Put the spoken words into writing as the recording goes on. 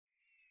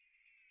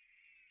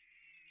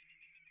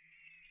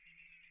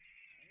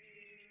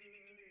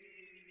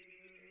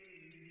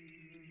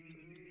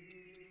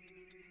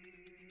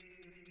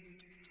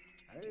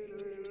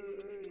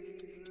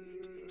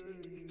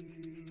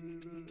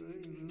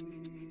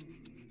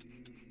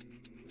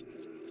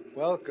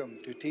Welcome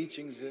to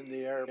Teachings in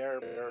the Air.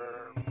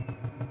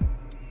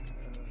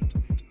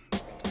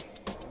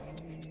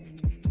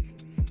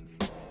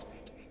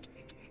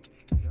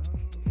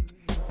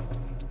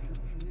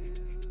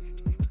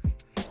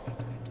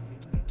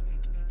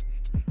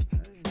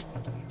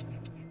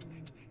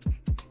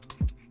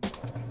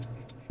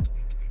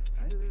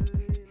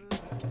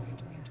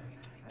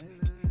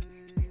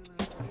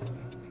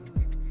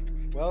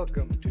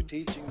 Welcome to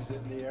Teachings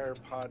in the Air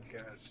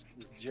podcast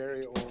with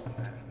Jerry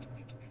Oldman.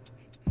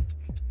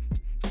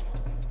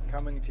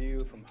 Coming to you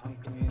from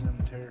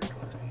Hunkaminam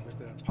territory with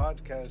a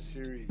podcast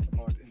series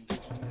about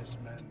Indigenous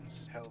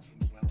men's health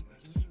and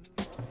wellness.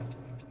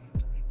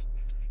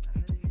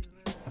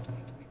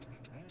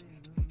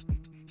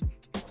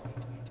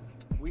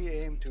 We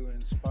aim to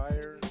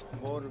inspire,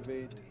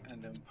 motivate,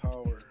 and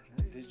empower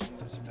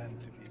Indigenous men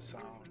to be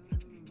sound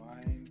in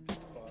mind,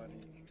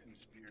 body, and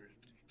spirit,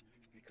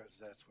 because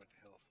that's what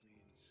health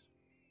means.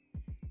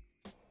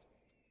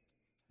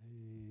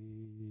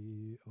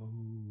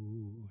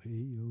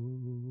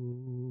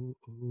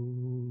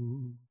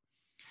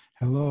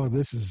 Hello,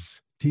 this is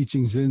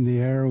Teachings in the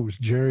Air with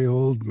Jerry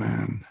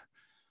Oldman.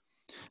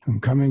 I'm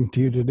coming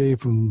to you today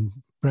from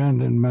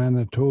Brandon,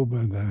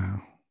 Manitoba, the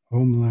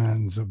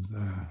homelands of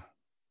the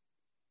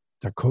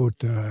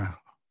Dakota,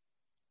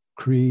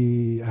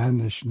 Cree,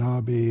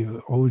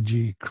 Anishinaabe,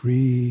 Oji,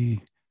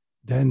 Cree,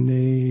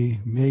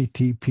 Dene,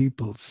 Métis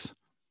peoples.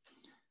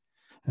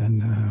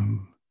 And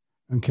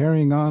I'm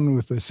carrying on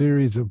with a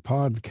series of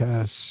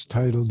podcasts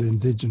titled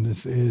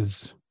Indigenous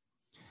Is.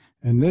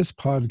 And this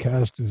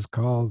podcast is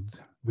called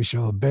We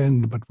Shall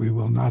Bend, But We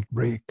Will Not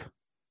Break,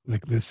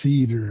 like the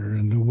cedar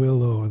and the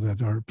willow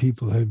that our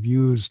people have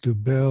used to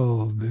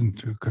build and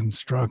to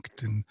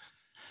construct and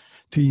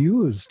to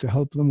use to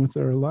help them with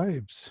their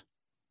lives.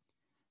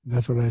 And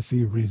that's what I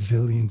see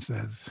resilience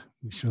as.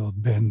 We shall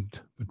bend,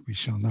 but we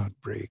shall not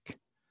break.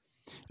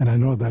 And I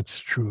know that's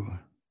true.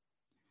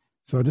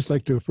 So I'd just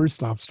like to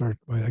first off start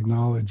by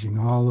acknowledging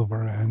all of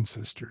our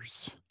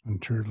ancestors on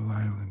Turtle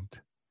Island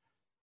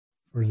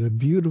for the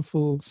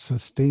beautiful,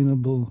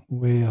 sustainable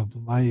way of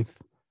life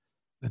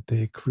that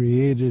they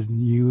created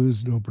and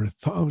used over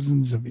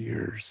thousands of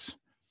years.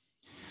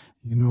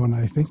 You know, when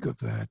I think of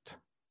that,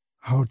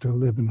 how to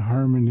live in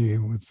harmony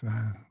with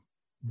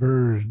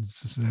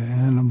birds, the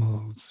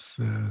animals,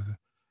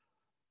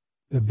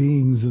 the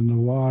beings in the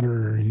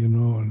water, you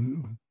know,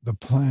 and the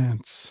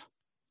plants,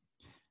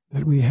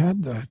 that we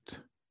had that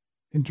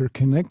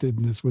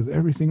interconnectedness with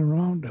everything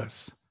around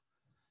us.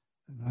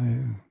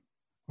 And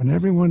when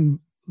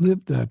everyone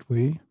lived that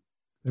way,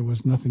 there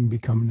was nothing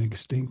becoming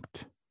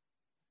extinct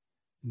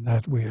in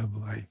that way of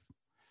life.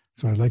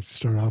 So I'd like to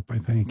start off by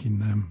thanking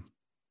them.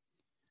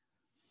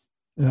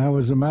 And I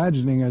was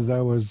imagining as I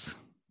was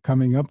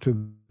coming up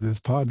to this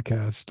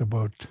podcast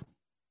about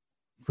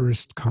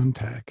first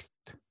contact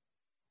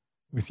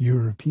with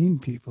European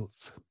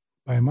peoples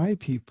by my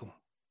people.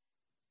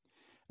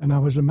 And I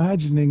was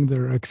imagining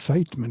their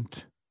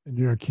excitement and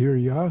their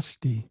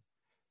curiosity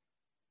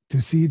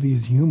to see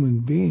these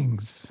human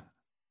beings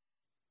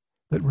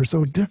that were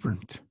so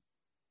different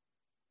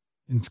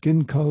in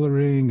skin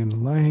coloring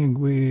and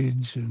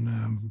language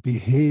and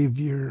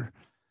behavior.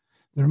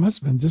 There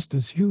must have been just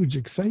this huge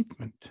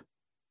excitement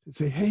to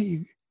say,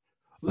 hey,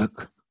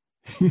 look,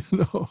 you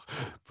know,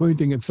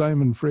 pointing at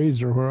Simon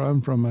Fraser, where I'm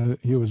from,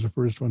 he was the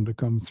first one to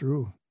come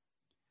through,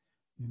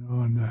 you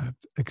know, and that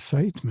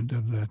excitement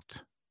of that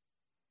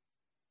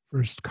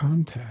first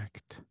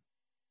contact.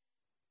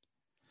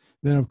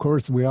 Then, of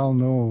course, we all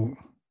know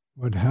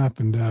what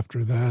happened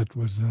after that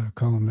was the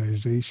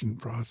colonization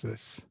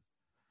process.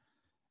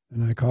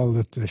 And I call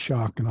it the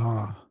shock and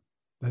awe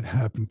that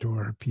happened to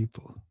our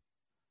people.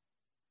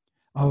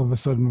 All of a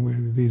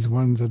sudden, these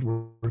ones that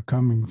were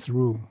coming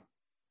through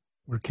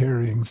were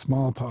carrying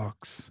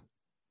smallpox.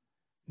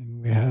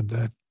 And we had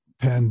that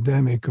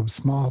pandemic of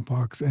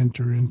smallpox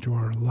enter into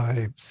our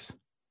lives.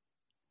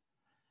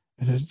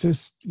 And it's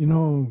just, you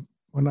know,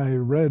 when I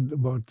read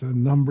about the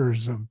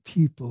numbers of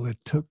people, it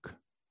took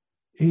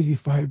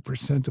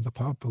 85% of the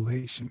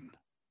population.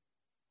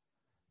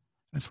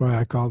 That's why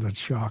I called it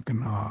shock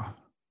and awe.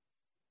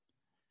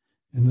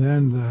 And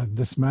then the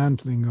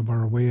dismantling of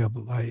our way of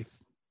life,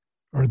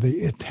 or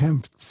the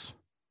attempts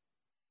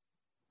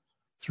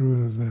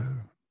through the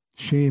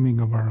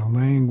shaming of our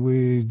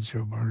language,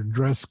 of our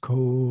dress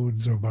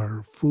codes, of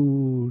our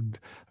food,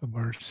 of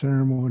our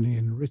ceremony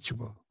and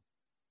ritual.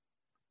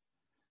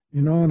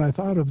 You know, and I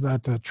thought of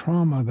that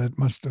trauma that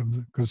must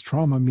have, because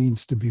trauma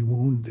means to be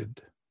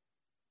wounded.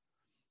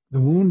 The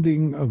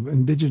wounding of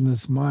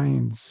Indigenous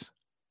minds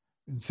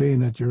and saying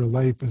that your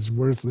life is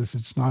worthless,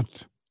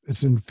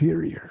 it's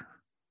inferior.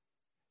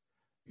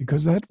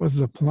 Because that was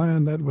the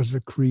plan, that was the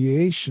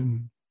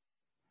creation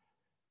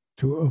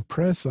to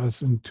oppress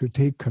us and to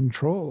take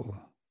control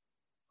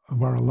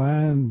of our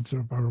lands,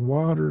 of our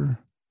water,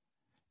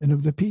 and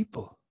of the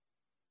people.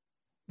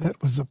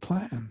 That was the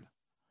plan.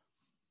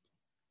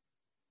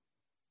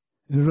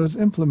 And it was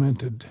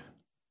implemented,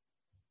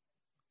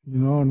 you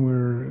know, and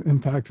we're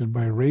impacted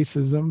by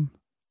racism,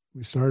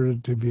 We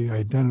started to be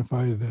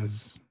identified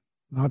as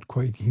not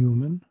quite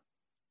human.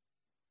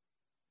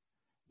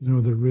 You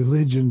know, the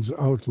religions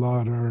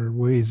outlawed our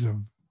ways of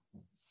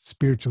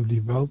spiritual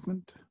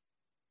development,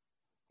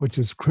 which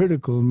is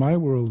critical in my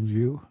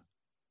worldview,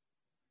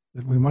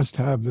 that we must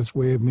have this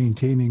way of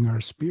maintaining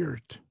our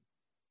spirit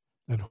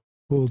that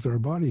holds our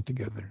body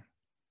together.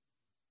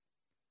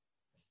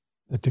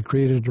 That they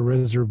created the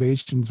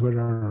reservations, which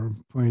are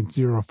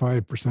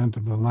 0.05%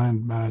 of the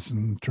land mass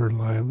in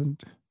Turtle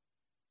Island.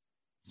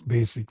 It's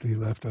basically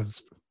left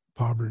us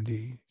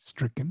poverty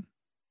stricken.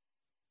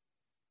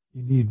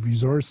 You need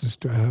resources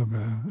to have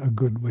a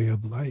good way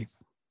of life.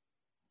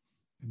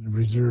 And the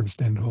reserves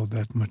didn't hold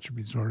that much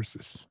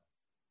resources.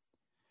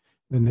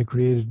 Then they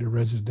created a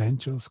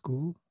residential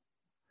school,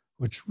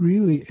 which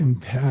really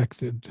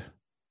impacted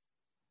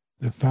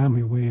the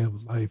family way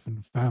of life,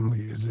 and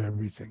family is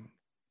everything.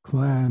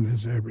 Clan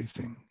is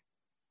everything.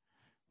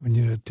 When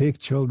you take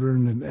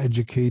children and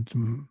educate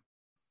them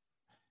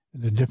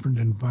in a different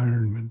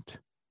environment,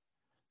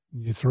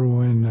 you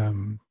throw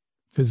in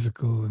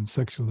physical and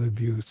sexual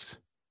abuse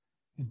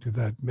into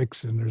that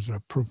mix, and there's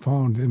a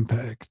profound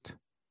impact.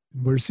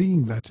 And we're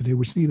seeing that today.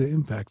 We see the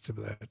impacts of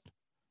that.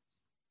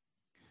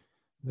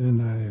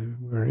 Then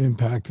we're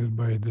impacted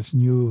by this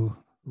new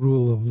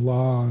rule of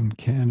law in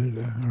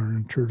Canada or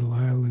in Turtle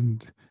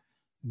Island,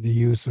 the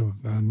use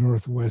of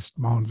Northwest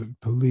Mounted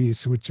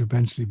Police, which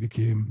eventually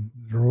became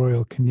the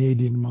Royal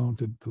Canadian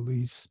Mounted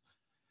Police,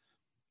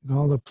 and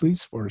all the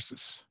police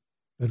forces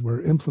that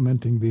were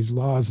implementing these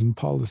laws and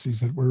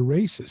policies that were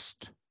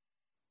racist.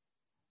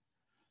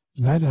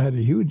 And that had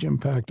a huge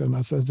impact on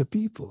us as a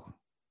people.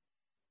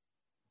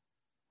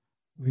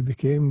 We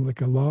became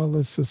like a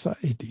lawless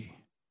society.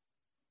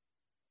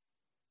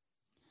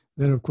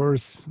 Then, of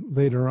course,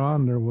 later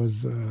on, there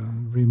was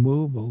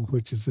removal,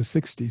 which is a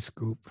 60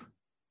 scoop.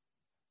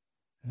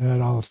 That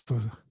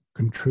also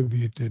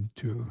contributed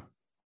to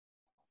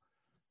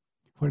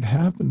what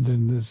happened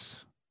in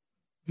this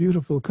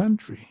beautiful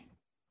country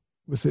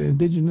with the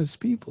indigenous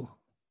people.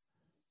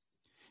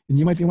 And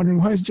you might be wondering,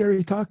 why is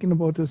Jerry talking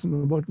about this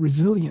and about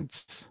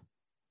resilience?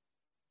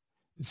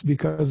 It's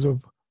because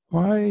of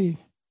why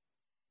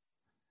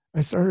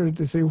I started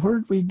to say, where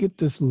did we get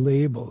this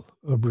label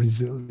of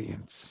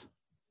resilience?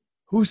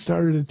 Who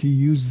started to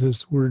use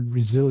this word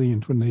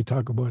resilient when they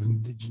talk about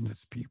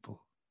indigenous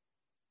people?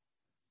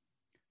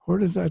 Where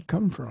does that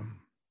come from?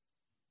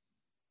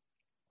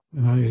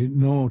 And I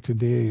know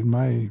today,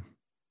 my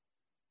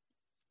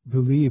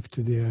belief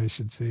today, I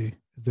should say,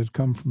 that it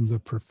comes from the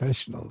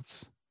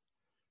professionals,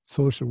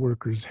 social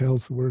workers,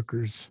 health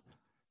workers,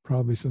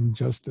 probably some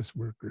justice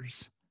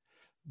workers,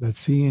 that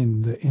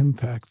seeing the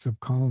impacts of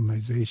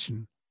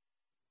colonization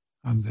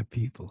on the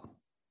people.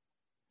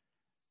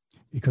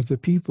 Because the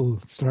people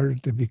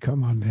started to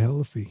become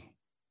unhealthy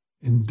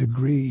in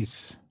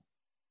degrees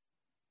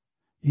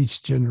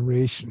each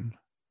generation.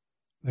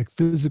 Like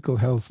physical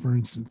health, for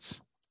instance.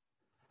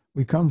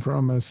 We come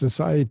from a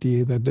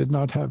society that did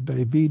not have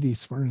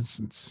diabetes, for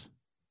instance,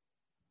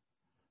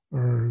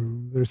 or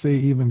they say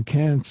even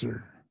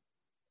cancer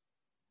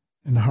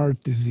and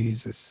heart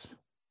diseases.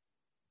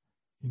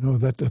 You know,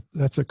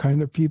 that's a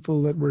kind of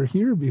people that were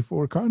here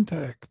before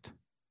contact.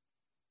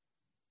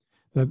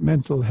 That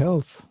mental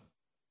health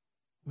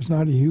was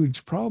not a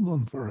huge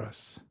problem for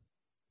us.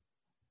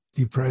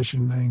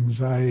 Depression,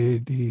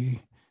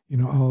 anxiety, you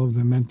know, all of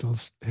the mental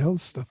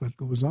health stuff that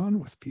goes on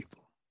with people.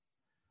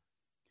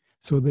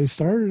 So they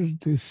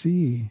started to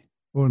see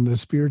on the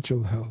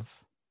spiritual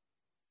health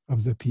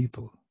of the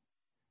people.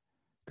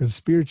 Because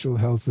spiritual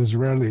health is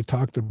rarely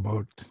talked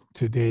about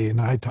today, and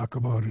I talk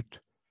about it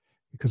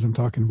because I'm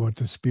talking about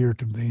the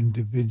spirit of the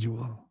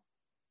individual.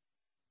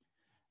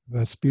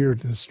 The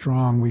spirit is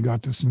strong. We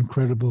got this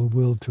incredible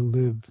will to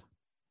live.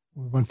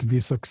 We want to be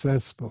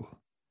successful,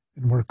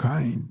 and we're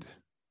kind.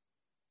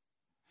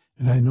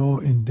 And I know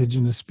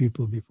indigenous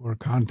people before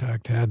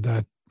contact had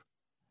that.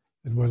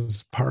 It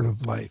was part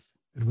of life.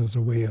 It was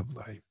a way of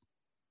life.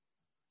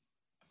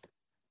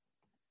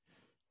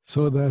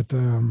 So that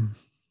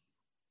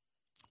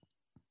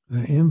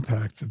the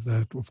impacts of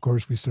that, of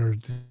course, we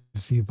started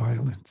to see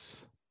violence.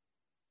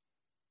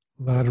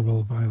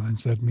 Lateral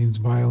violence, that means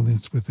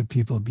violence with the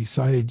people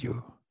beside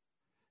you.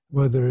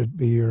 Whether it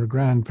be your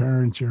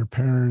grandparents, your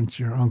parents,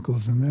 your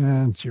uncles and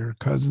aunts, your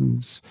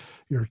cousins,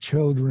 your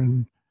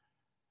children,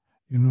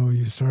 you know,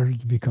 you started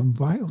to become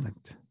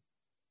violent.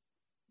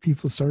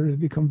 People started to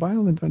become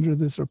violent under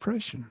this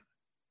oppression.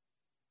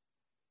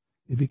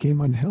 They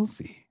became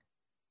unhealthy.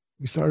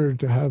 We started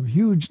to have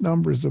huge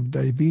numbers of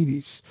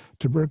diabetes,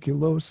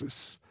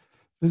 tuberculosis,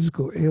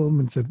 physical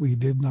ailments that we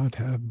did not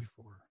have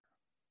before.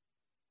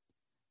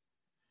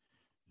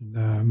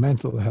 And,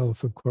 mental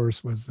health, of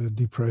course, was the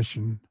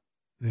depression,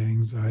 the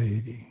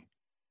anxiety,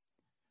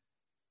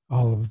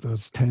 all of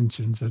those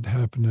tensions that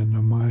happen in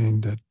the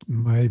mind that, in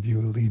my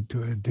view, lead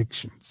to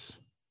addictions,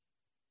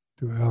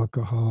 to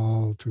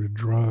alcohol, to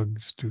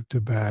drugs, to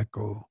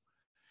tobacco,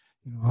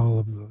 you know, all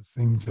of the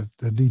things that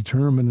the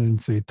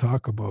determinants they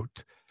talk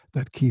about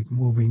that keep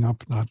moving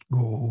up, not go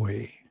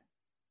away.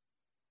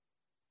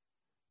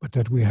 But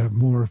but that we have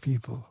more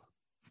people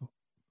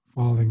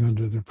falling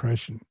under the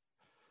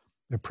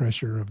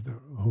pressure of the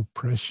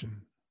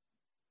oppression.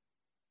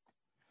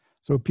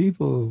 So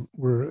people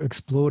were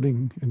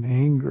exploding in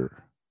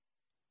anger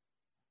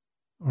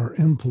or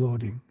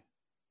imploding.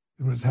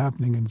 It was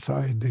happening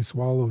inside. They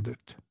swallowed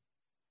it.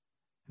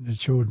 And it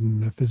showed in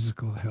the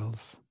physical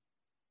health.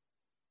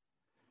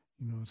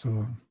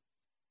 So,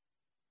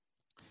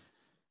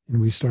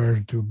 and we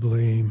started to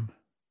blame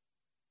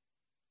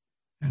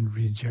and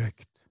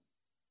reject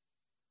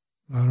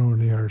not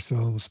only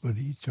ourselves, but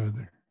each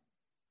other.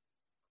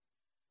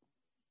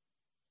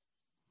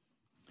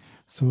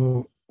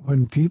 So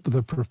when people,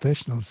 the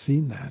professionals,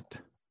 seen that,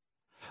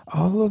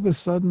 all of a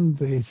sudden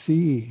they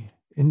see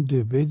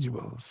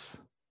individuals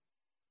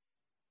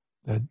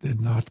that did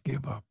not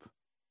give up.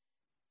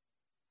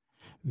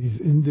 These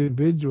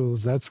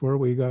individuals, that's where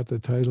we got the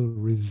title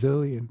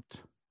resilient,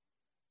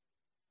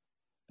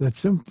 that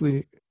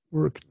simply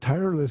worked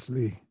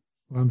tirelessly.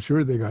 Well, I'm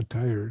sure they got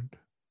tired,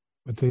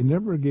 but they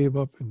never gave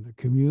up in the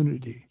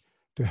community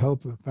to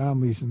help the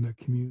families in the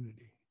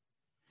community.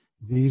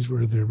 These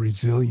were the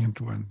resilient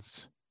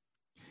ones.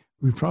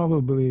 We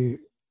probably,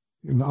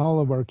 in all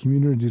of our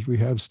communities, we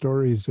have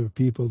stories of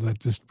people that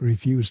just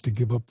refuse to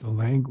give up the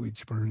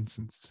language, for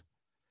instance,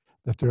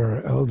 that there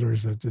are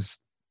elders that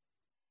just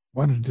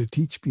wanted to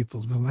teach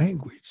people the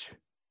language.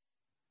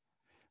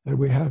 That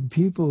we have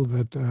people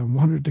that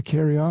wanted to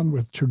carry on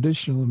with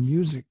traditional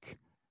music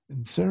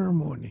and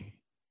ceremony.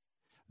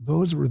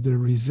 Those were the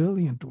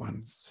resilient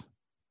ones.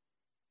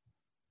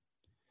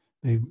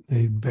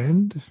 They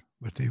bend,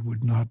 but they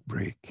would not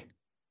break.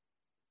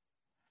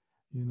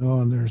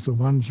 And there's the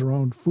ones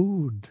around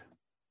food.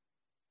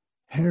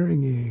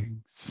 Herring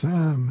eggs,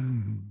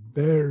 salmon,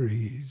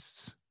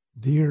 berries,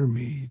 deer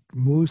meat,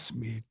 moose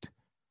meat.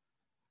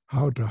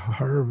 How to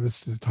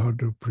harvest it, how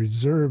to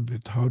preserve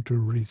it, how to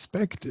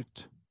respect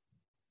it.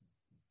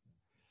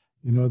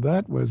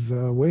 That was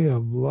a way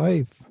of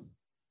life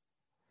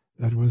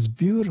that was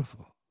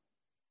beautiful.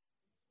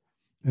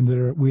 And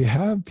there we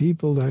have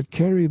people that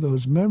carry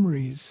those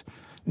memories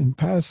and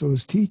pass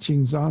those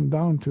teachings on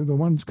down to the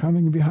ones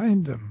coming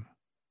behind them.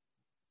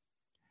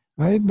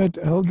 I met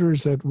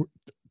elders that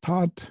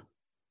taught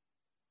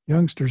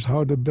youngsters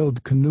how to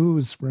build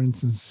canoes, for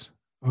instance,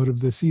 out of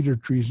the cedar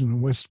trees on the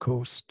West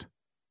Coast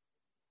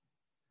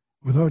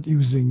without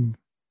using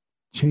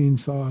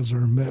chainsaws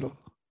or metal.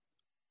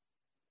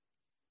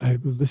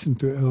 I've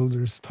listened to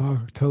elders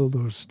tell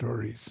those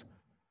stories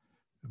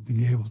of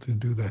being able to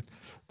do that.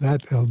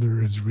 That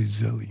elder is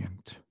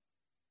resilient.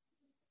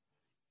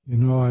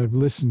 I've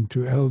listened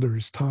to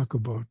elders talk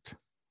about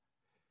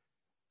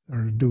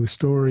or do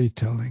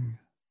storytelling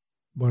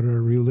about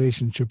our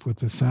relationship with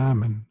the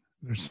salmon.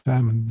 There's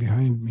salmon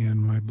behind me in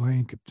my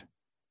blanket.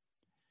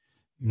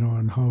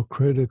 And how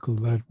critical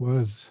that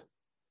was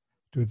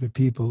to the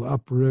people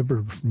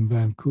upriver from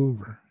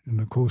Vancouver in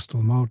the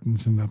coastal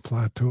mountains in the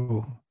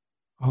plateau,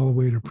 all the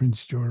way to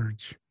Prince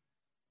George.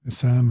 The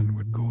salmon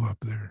would go up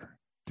there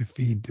to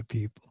feed the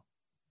people.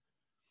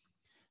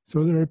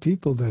 So there are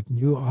people that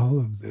knew all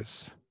of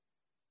this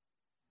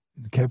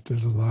and kept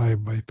it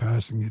alive by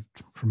passing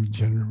it from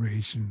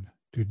generation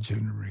to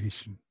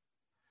generation.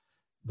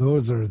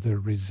 Those are the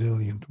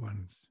resilient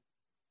ones.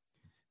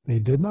 They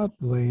did not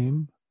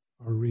blame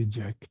or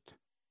reject.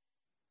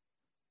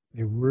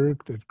 They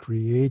worked at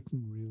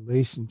creating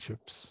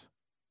relationships,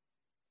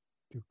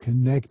 to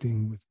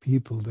connecting with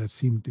people that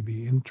seem to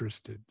be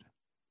interested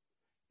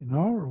in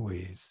our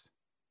ways.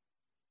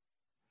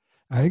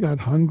 I got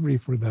hungry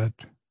for that,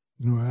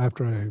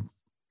 after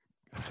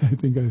I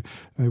think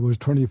I was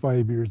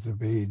 25 years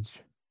of age.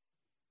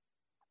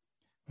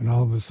 And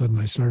all of a sudden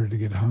I started to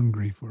get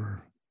hungry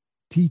for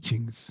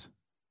teachings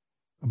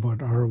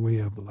about our way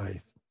of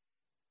life.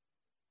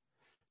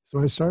 So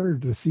I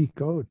started to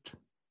seek out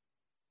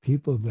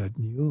people that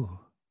knew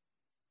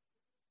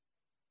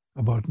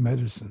about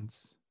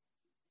medicines.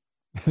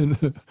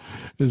 And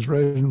it's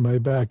right in my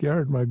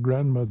backyard, my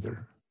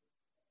grandmother,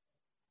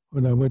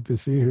 when I went to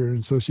see her.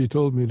 And so she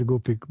told me to go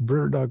pick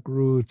burdock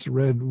roots,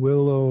 red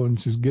willow, and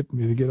she's getting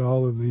me to get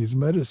all of these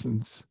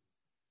medicines.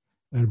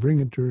 And I'd bring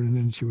it to her, and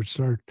then she would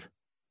start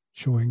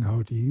showing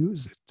how to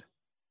use it.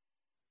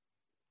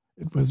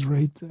 It was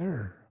right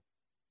there.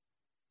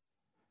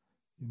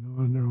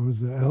 And there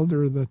was an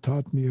elder that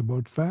taught me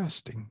about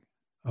fasting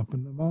up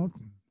in the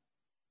mountain,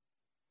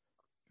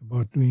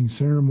 about doing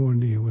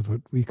ceremony with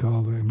what we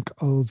call the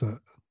Nkalza,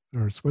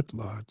 or sweat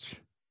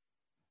lodge.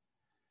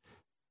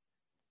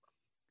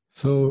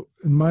 So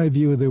in my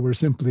view, they were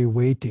simply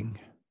waiting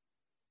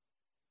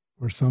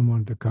for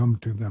someone to come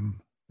to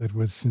them that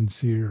was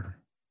sincere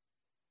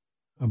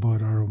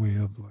about our way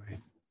of life.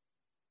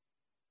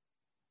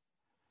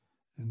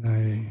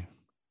 And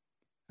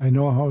I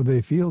know how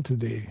they feel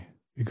today,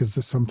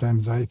 because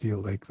sometimes I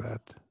feel like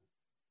that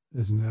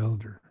as an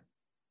elder.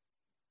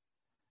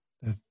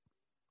 That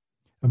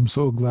I'm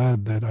so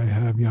glad that I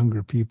have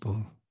younger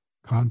people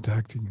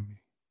contacting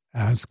me,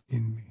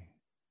 asking me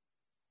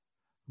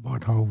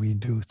about how we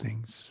do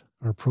things,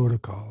 our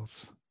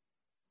protocols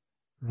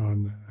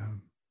around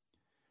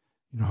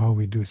how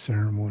we do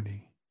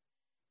ceremony,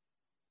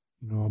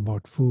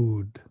 about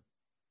food,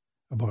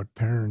 about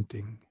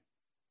parenting.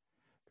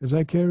 Because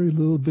I carry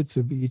little bits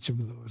of each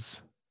of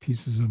those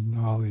pieces of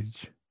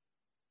knowledge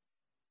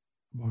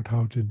about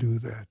how to do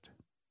that.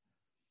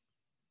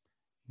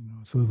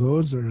 So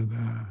those are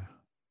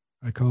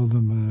I call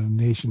them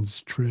the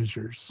nation's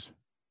treasures,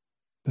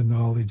 the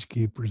knowledge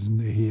keepers and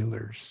the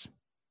healers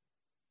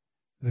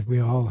that we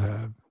all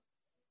have.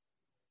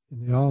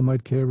 And they all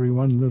might carry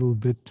one little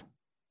bit,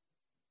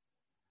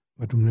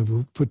 but when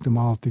we put them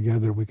all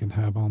together, we can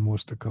have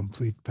almost a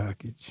complete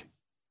package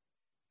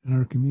in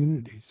our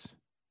communities.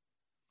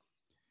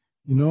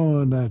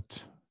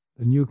 That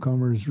the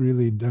newcomers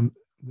really done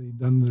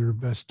their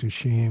best to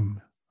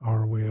shame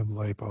our way of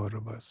life out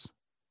of us,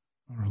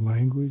 our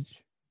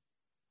language,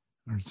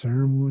 our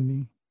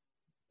ceremony,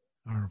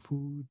 our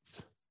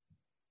foods,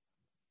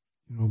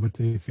 but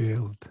they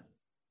failed.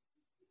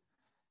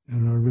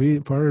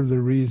 And part of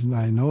the reason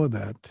I know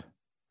that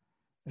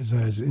is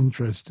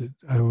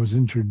I was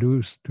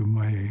introduced to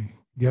my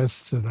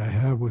guests that I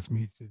have with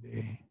me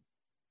today.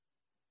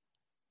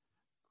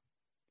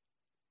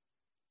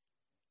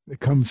 They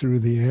come through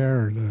the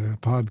air, the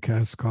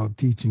podcast called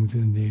Teachings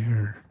in the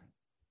Air.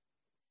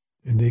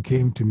 And they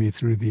came to me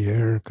through the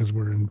air because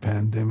we're in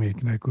pandemic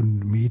and I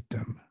couldn't meet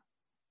them.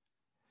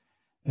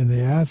 And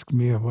they asked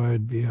me if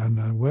I'd be on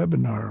a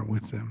webinar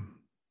with them.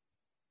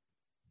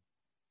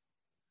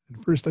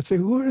 And first I'd say,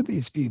 who are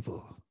these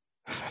people?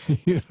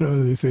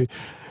 They say,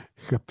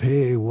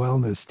 Capay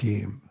Wellness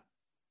Team,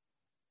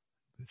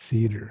 the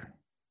cedar.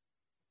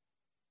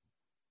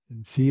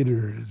 And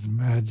cedar is a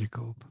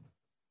magical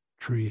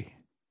tree.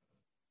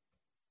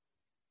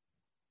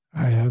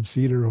 I have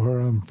cedar where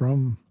I'm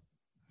from,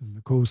 in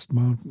the Coast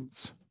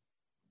Mountains.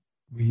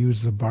 We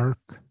use the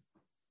bark.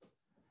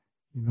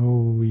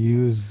 We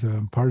use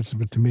parts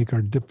of it to make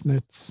our dip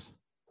nets.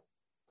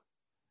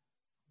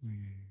 We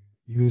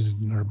use it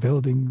in our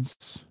buildings.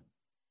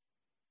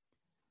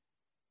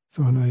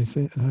 So when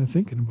I'm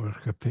thinking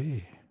about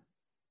Capay,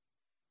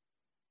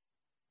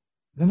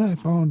 then I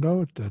found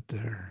out that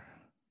they're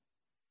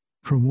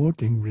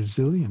promoting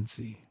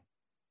resiliency,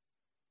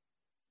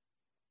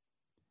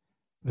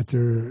 that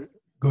they're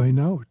going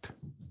out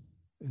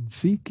and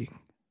seeking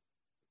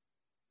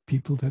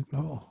people that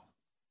know.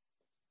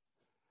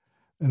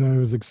 And I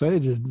was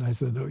excited, and I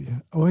said,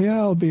 oh yeah,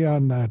 I'll be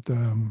on that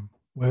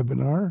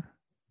webinar.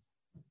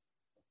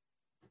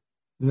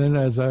 And then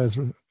as I was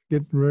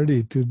getting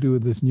ready to do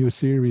this new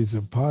series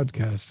of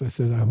podcasts, I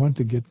said, I want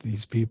to get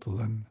these people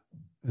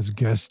as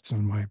guests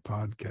on my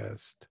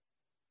podcast,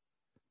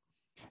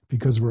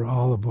 because we're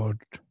all about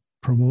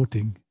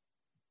promoting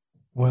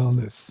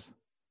wellness,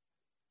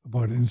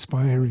 about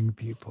inspiring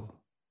people,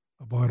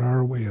 about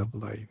our way of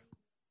life,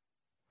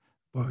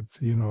 about,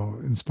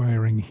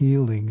 inspiring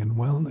healing and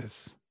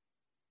wellness.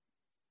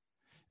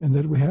 And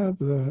that we have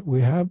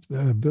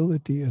the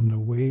ability and the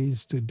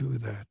ways to do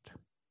that.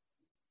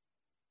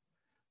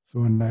 So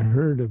when I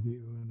heard of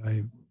you and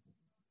I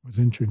was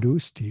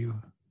introduced to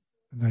you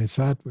and I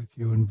sat with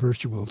you in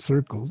virtual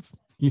circles,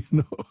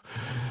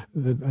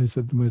 that I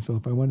said to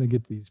myself, I want to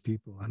get these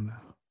people on the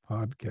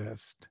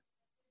podcast,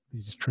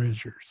 these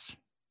treasures,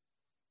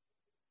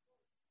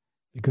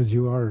 because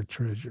you are a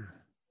treasure.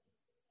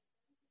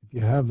 If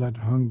you have that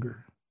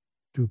hunger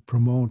to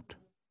promote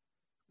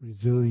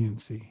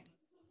resiliency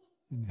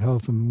in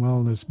health and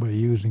wellness by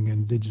using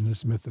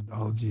indigenous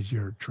methodologies,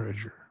 you're a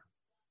treasure.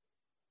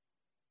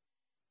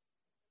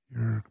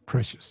 You're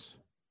precious.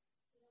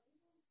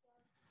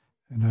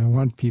 And I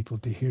want people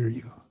to hear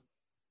you.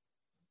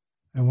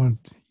 I want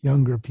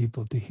younger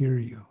people to hear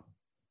you.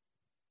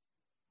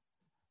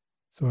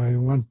 So I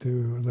want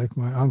to, like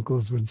my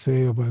uncles would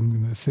say, if I'm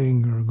going to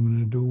sing or I'm going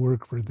to do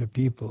work for the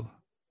people,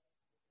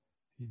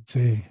 he'd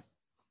say,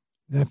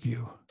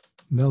 nephew,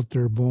 melt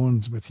their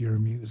bones with your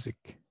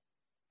music.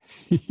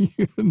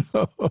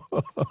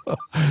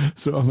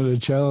 So I'm going to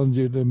challenge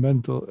you to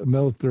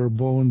melt their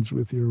bones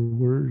with your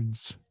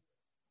words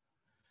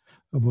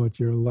about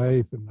your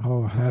life and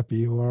how happy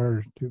you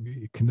are to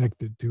be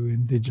connected to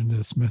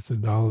indigenous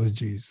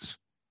methodologies,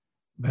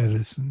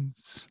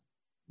 medicines,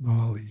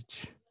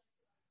 knowledge,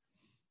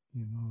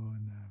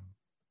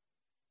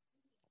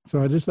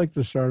 so I'd just like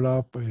to start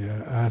off by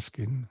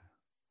asking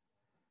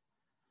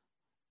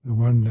the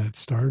one that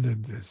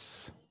started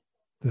this,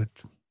 that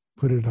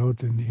put it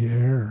out in the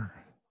air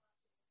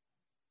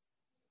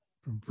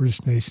from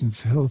First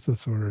Nations Health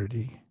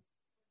Authority,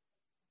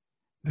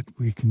 that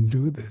we can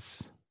do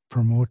this,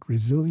 promote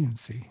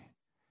resiliency.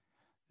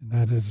 And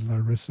that is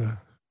Larissa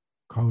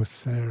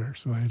Causer.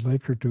 So I'd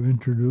like her to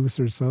introduce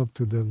herself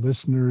to the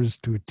listeners,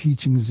 to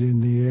Teachings in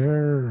the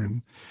Air,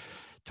 and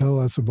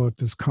tell us about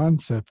this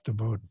concept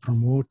about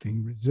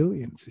promoting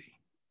resiliency.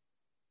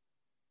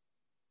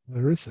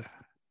 Larissa.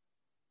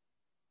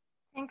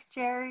 Thanks,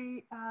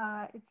 Jerry.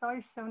 It's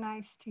always so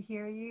nice to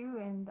hear you,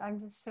 and I'm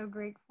just so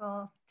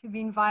grateful to be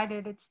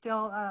invited. It's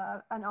still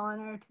an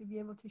honor to be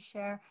able to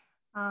share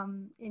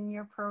in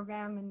your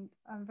program, and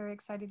I'm very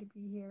excited to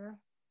be here.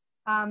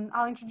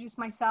 I'll introduce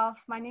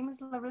myself. My name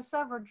is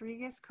Larissa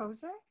Rodriguez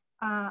Kozer.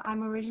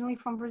 I'm originally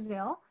from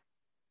Brazil.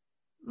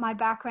 My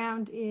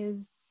background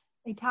is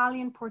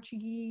Italian,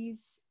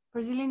 Portuguese,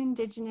 Brazilian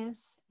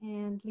Indigenous,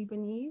 and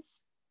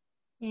Lebanese.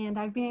 And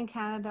I've been in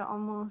Canada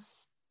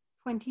almost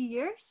 20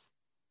 years.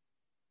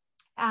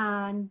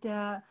 And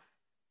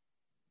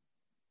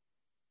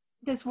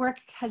this work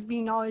has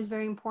been always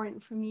very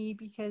important for me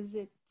because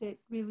it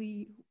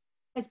really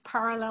is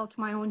parallel to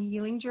my own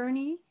healing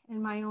journey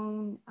and my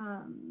own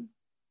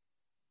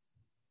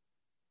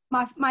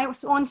my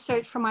own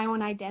search for my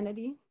own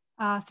identity.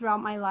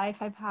 Throughout my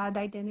life, I've had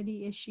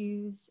identity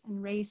issues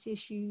and race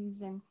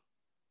issues and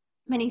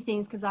many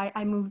things because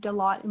I moved a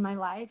lot in my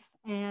life.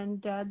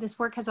 And this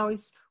work has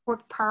always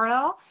worked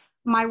parallel.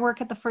 My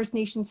work at the First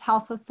Nations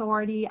Health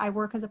Authority, I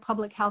work as a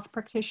public health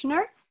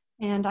practitioner,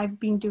 and I've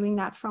been doing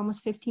that for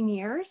almost 15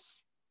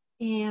 years.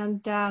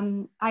 And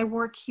I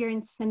work here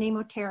in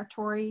Snuneymuxw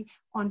Territory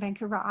on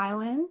Vancouver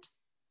Island.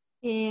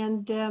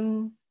 And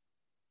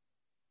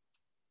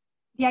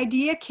the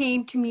idea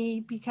came to me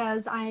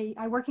because I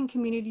work in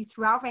community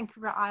throughout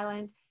Vancouver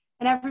Island,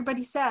 and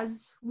everybody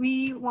says,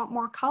 we want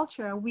more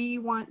culture. We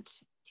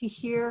want to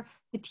hear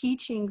the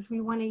teachings.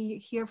 We want to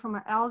hear from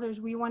our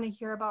elders. We want to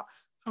hear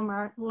from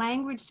our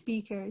language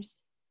speakers.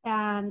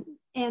 And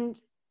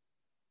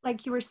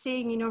like you were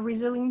saying,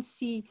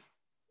 resiliency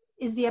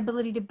is the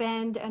ability to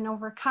bend and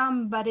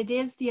overcome, but it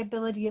is the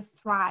ability to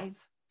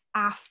thrive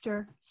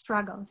after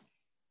struggles.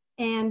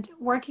 And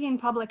working in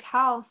public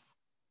health,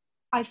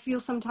 I feel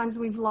sometimes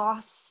we've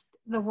lost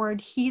the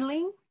word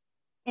healing,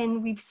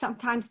 and we've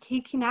sometimes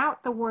taken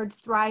out the word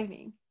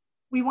thriving.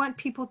 We want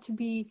people to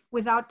be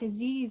without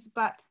disease,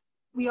 but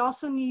we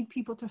also need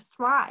people to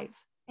thrive,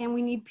 and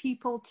we need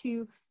people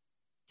to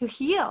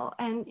heal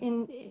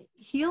and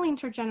heal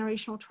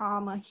intergenerational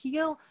trauma,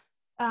 heal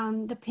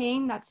the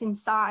pain that's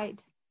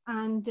inside.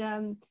 And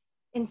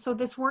so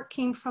this work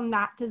came from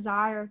that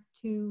desire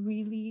to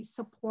really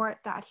support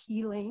that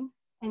healing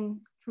and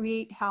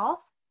create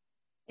health.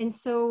 And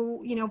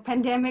so,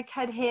 pandemic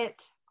had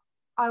hit.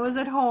 I was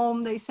at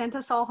home. They sent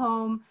us all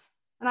home.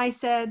 And I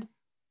said,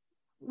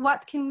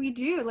 what can we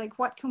do? Like,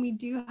 what can we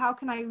do? How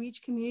can I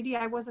reach community?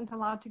 I wasn't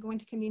allowed to go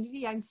into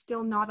community. I'm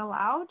still not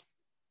allowed.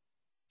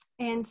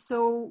 And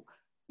so,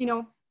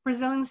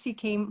 resiliency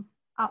came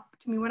up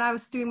to me. When I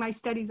was doing my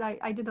studies,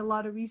 I did a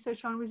lot of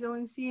research on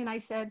resiliency. And I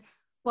said,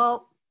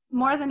 well,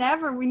 more than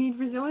ever, we need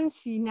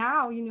resiliency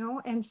now,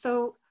 And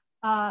so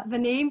the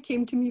name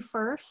came to me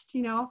first,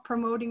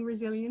 promoting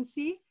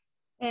resiliency.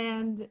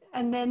 And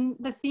then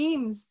the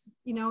themes,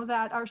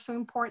 that are so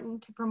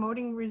important to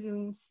promoting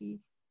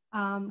resiliency,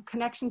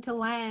 connection to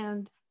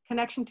land,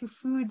 connection to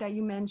food that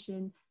you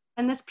mentioned,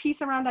 and this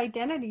piece around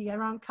identity,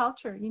 around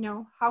culture.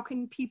 How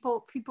can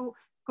people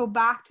go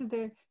back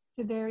to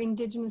their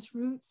indigenous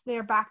roots?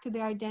 They're back to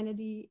their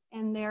identity,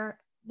 and they're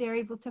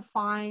able to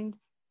find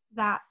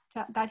that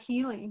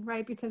healing,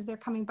 right? Because they're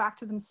coming back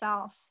to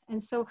themselves.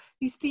 And so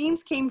these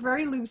themes came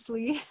very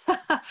loosely.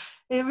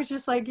 It was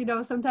just like,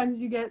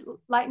 sometimes you get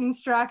lightning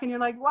struck and you're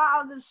like,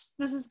 wow, this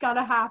has got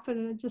to happen.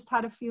 And it just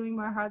had a feeling in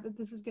my heart that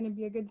this was going to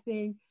be a good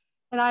thing.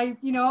 And I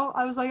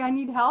was like, I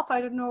need help.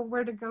 I don't know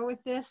where to go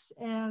with this.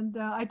 And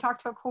I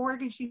talked to a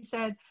coworker, and she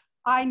said,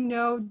 I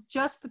know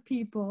just the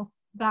people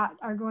that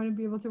are going to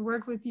be able to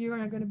work with you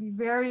and are going to be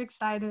very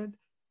excited.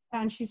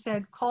 And she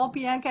said, call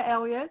Bianca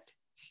Elliott.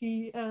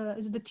 She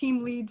is the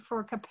team lead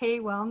for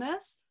Capay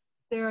Wellness.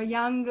 They're a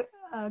young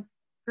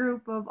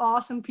group of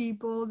awesome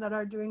people that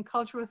are doing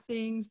cultural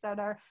things, that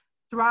are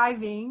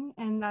thriving,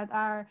 and that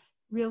are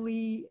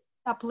really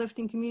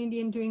uplifting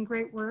community and doing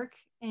great work.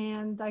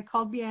 And I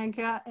called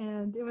Bianca,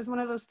 and it was one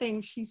of those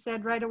things. She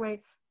said right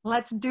away,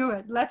 let's do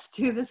it. Let's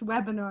do this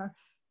webinar.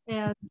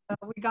 And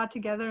we got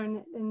together,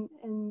 and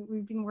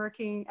we've been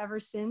working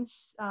ever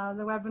since.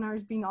 The webinar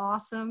has been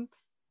awesome.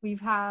 We've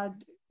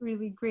had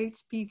really great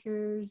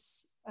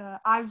speakers.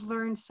 I've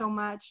learned so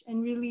much,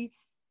 and really,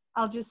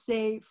 I'll just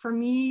say, for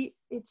me,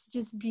 it's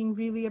just been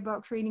really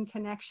about creating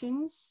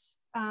connections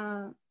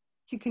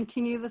to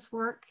continue this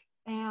work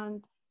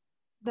and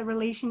the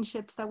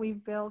relationships that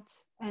we've built.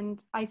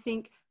 And I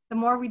think the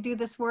more we do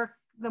this work,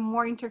 the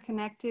more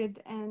interconnected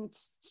and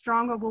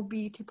stronger we'll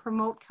be to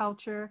promote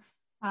culture,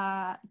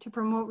 to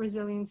promote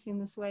resilience in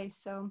this way.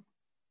 So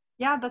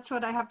yeah, that's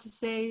what I have to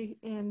say,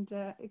 and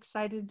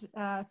excited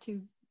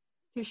to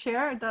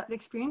share that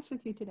experience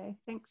with you today.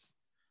 Thanks.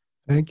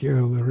 Thank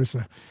you,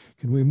 Larissa.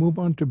 Can we move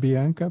on to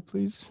Bianca,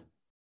 please?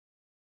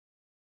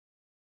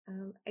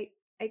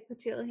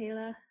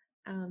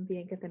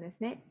 Bianca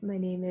Thanisnet. My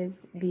name is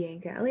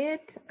Bianca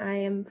Elliott. I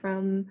am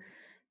from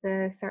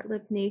the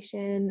Sartlip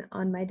Nation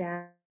on my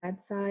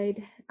dad's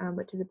side,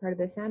 which is a part of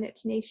the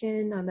Saanich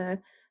Nation on the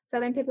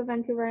southern tip of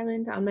Vancouver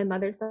Island. On my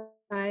mother's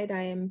side,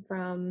 I am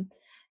from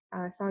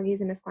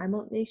Songhees and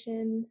Esquimalt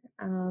Nations,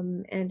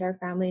 and our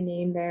family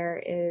name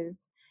there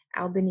is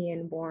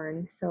Albanian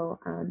born. So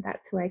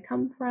that's who I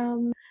come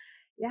from.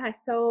 Yeah,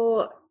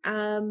 so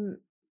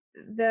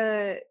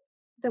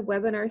the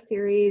webinar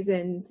series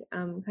and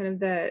kind of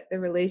the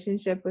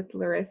relationship with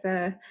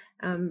Larissa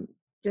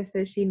just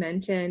as she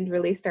mentioned,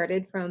 really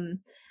started from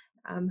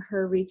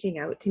her reaching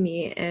out to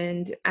me.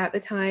 And at the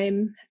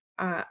time,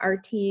 our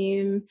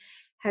team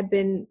had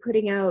been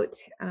putting out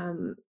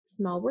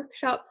small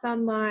workshops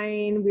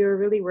online. We were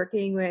really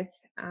working with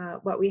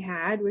what we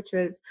had, which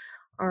was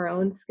our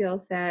own skill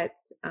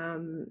sets.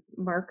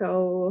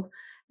 Marco,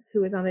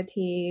 who was on the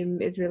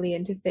team, is really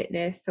into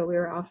fitness, so we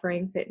were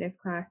offering fitness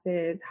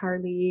classes.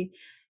 Harley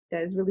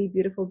does really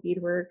beautiful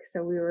beadwork,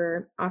 so we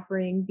were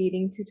offering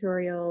beading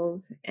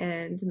tutorials.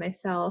 And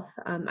myself,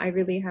 I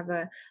really have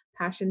a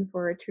passion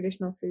for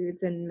traditional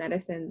foods and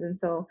medicines, and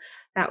so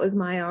that was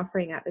my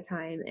offering at the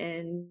time.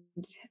 And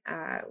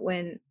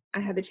when I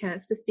had the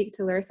chance to speak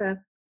to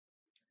Larissa,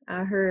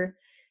 her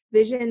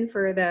vision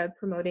for the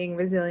Promoting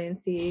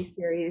Resiliency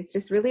series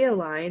just really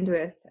aligned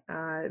with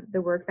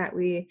the work that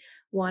we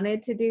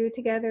wanted to do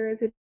together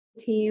as a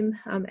team,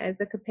 as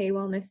the Capay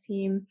Wellness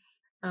team.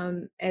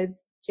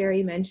 As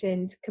Jerry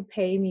mentioned,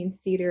 Capay means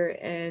cedar,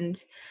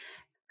 and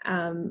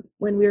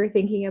when we were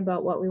thinking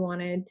about what we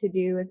wanted to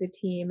do as a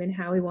team and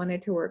how we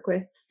wanted to work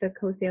with the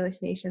Coast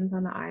Salish nations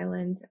on the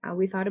island,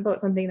 we thought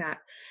about something that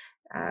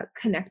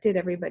connected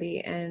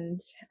everybody.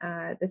 And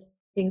the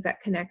things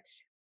that connect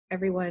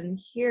everyone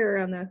here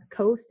on the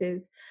coast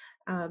is,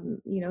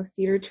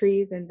 cedar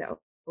trees and the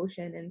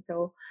ocean. And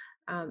so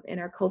in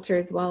our culture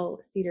as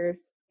well,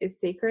 cedars is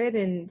sacred,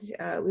 and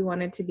we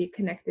wanted to be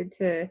connected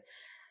to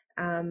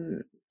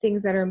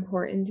things that are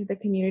important to the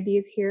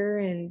communities here.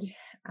 And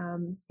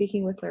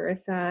speaking with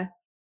Larissa,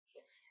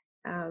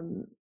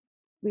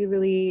 we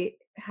really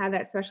had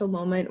that special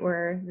moment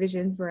where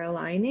visions were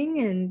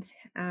aligning, and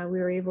we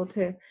were able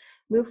to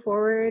move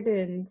forward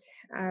and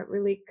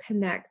really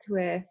connect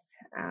with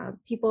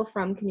people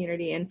from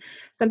community. And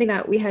something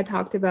that we had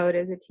talked about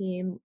as a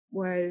team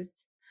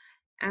was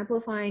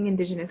amplifying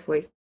Indigenous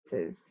voices.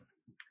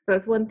 So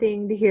it's one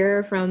thing to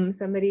hear from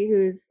somebody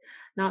who's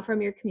not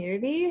from your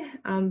community,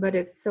 but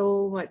it's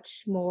so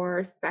much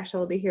more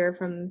special to hear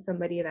from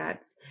somebody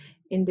that's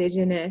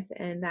Indigenous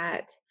and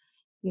that,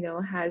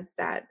 has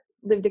that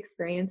lived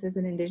experience as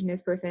an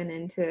Indigenous person,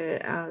 and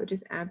to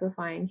just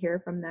amplify and hear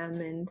from them.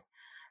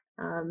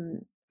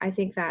 And I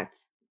think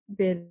that's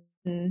been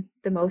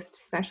the most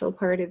special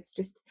part, is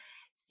just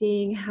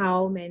seeing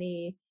how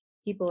many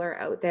people are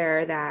out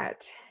there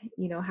that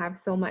have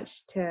so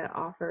much to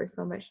offer,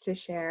 so much to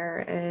share.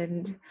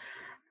 And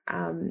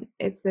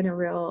it's been a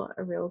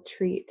real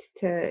treat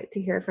to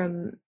hear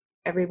from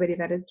everybody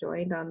that has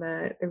joined on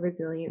the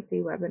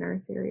resiliency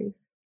webinar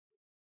series.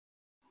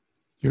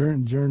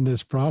 During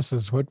this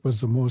process, what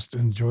was the most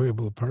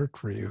enjoyable part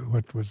for you?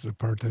 What was the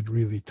part that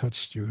really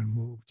touched you and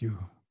moved you,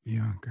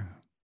 Bianca?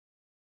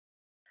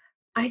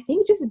 I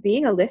think just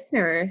being a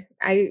listener.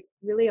 I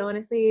really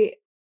honestly,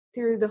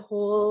 through the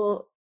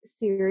whole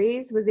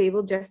series, was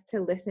able just to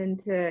listen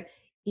to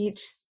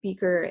each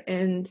speaker,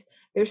 and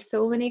there's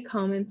so many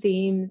common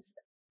themes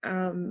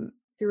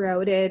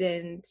throughout it.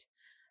 And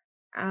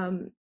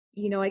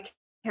I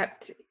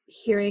kept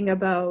hearing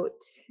about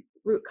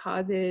root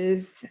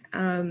causes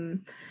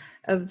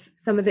of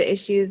some of the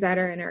issues that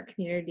are in our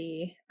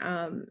community,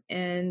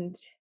 and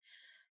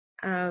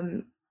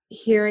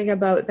hearing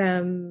about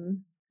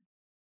them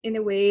in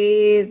a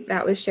way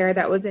that was shared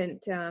that wasn't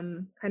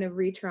kind of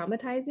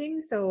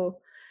re-traumatizing. So,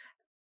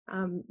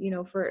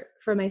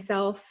 for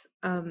myself,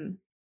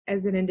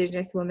 as an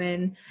Indigenous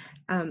woman,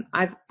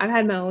 I've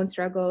had my own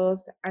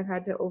struggles. I've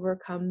had to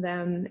overcome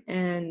them,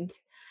 and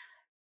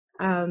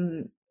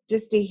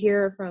just to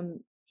hear from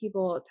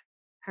people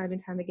time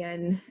and time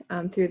again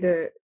through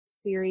the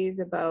series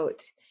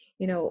about,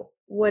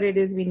 what it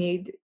is we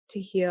need to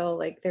heal.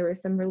 Like, there were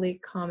some really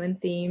common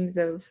themes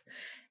of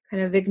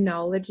kind of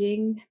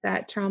acknowledging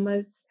that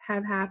traumas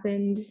have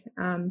happened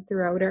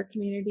throughout our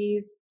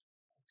communities.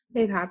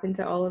 They've happened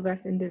to all of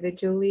us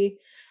individually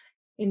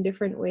in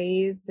different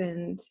ways,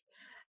 and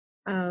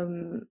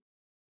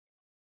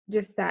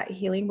just that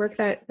healing work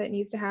that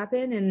needs to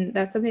happen. And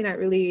that's something that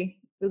really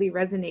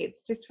resonates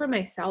just for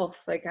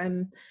myself. Like,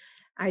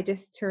 I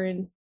just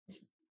turned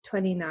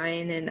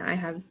 29 and I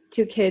have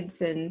 2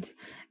 kids, and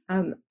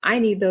I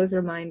need those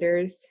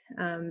reminders.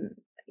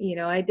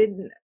 I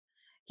didn't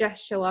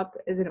just show up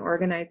as an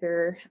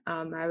organizer.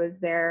 I was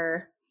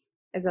there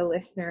as a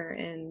listener,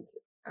 and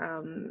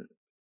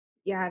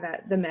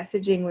that the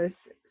messaging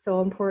was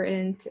so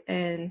important,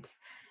 and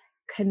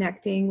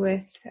connecting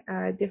with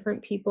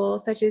different people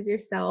such as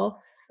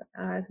yourself,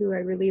 who I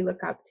really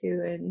look up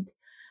to. And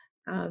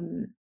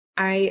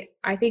I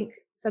think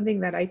something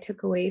that I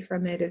took away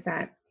from it is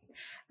that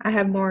I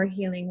have more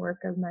healing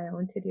work of my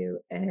own to do,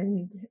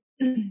 and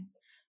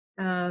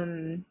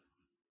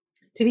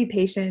to be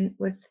patient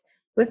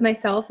with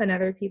myself and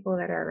other people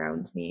that are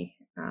around me,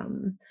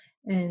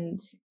 and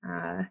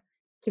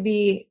to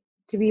be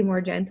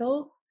more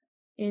gentle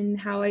in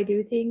how I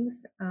do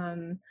things.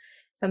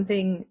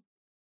 Something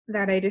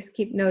that I just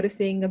keep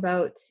noticing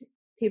about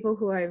people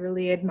who I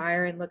really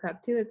admire and look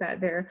up to is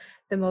that they're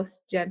the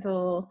most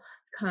gentle,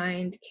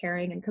 kind,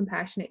 caring, and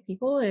compassionate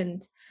people.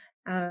 And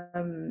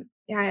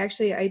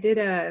I did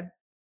a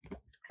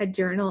a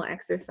journal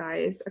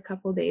exercise a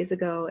couple days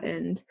ago,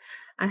 and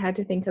I had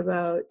to think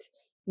about,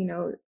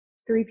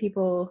 3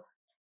 people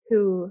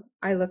who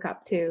I look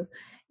up to,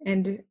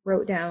 and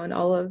wrote down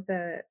all of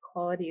the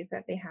qualities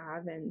that they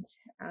have. And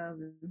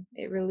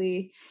it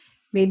really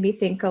made me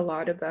think a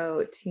lot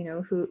about,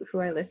 who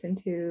I listen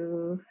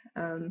to,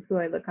 who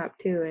I look up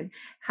to, and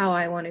how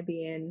I want to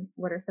be, and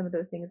what are some of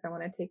those things I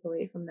want to take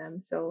away from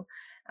them. So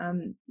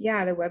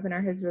yeah, the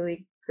webinar has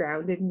really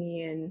grounded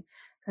me in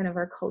kind of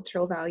our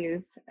cultural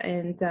values.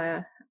 And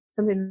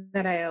something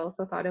that I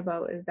also thought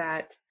about is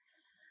that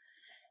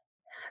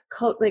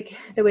like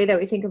the way that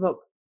we think about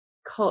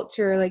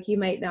culture, like you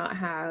might not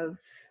have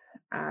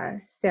a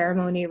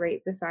ceremony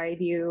right beside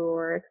you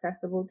or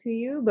accessible to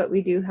you, but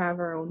we do have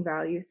our own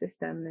value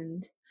system.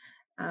 And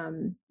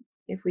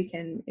if we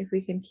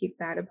can keep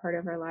that a part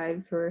of our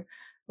lives,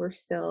 we're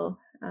still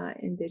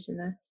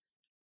Indigenous.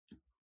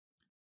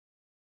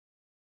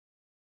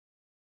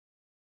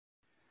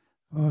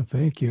 Oh,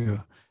 thank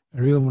you. I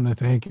really want to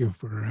thank you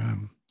for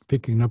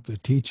picking up the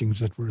teachings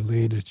that were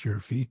laid at your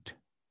feet.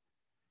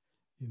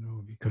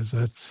 Because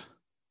that's,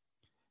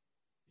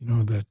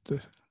 that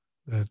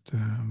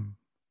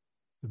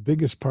the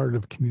biggest part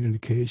of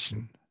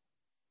communication,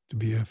 to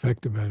be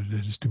effective at it,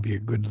 is to be a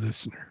good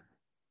listener.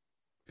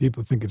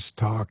 People think it's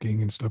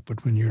talking and stuff,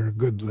 but when you're a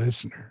good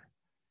listener,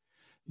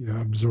 you're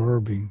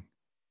absorbing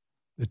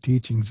the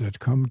teachings that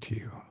come to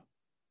you.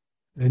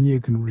 Then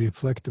you can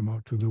reflect them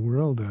out to the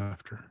world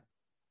after.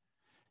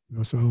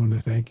 So I want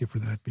to thank you for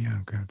that,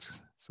 Bianca. It's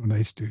so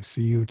nice to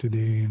see you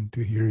today and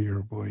to hear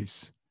your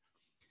voice.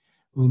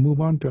 We'll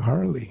move on to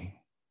Harley.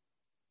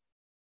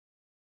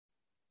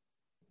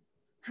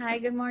 Hi,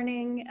 good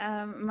morning.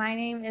 My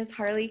name is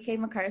Harley K.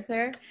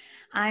 MacArthur.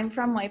 I'm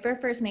from Wiper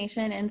First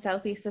Nation in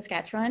Southeast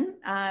Saskatchewan.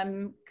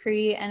 I'm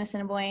Cree and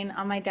Assiniboine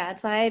on my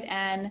dad's side,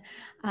 and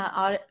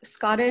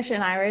Scottish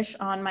and Irish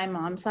on my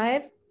mom's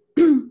side.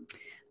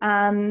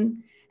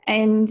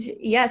 And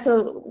yeah,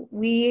 so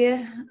we,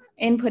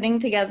 in putting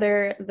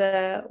together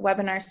the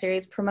webinar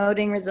series,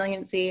 Promoting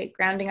Resiliency,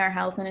 Grounding Our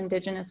Health in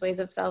Indigenous Ways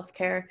of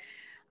Self-Care,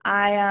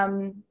 I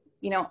am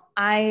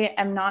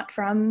not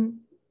from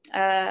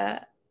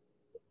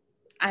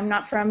I'm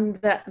not from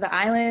the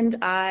island.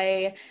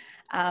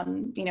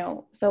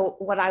 So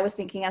what I was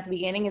thinking at the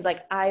beginning is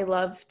like, I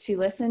love to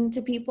listen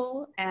to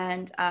people,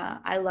 and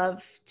I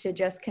love to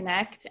just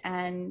connect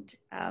and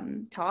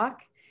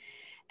talk.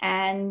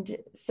 And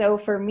so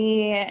for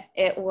me,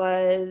 it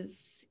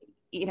was,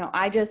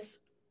 I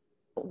just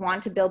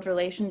want to build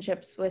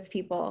relationships with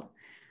people.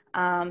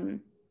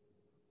 And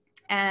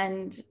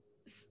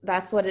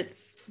that's what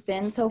it's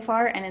been so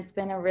far. And it's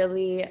been a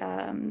really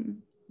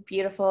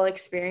beautiful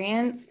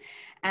experience.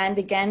 And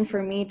again,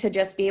 for me to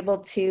just be able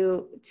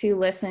to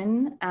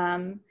listen.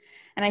 And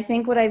I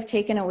think what I've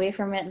taken away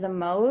from it the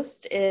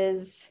most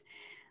is,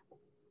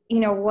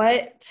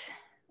 what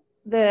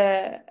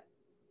the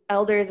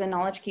elders and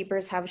knowledge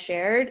keepers have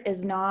shared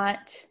is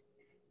not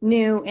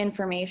new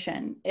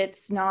information.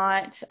 It's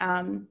not,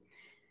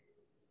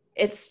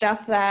 it's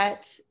stuff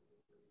that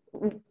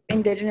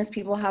Indigenous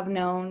people have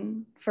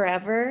known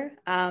forever.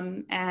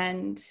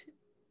 And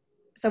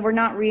so we're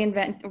not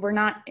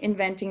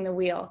inventing the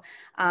wheel.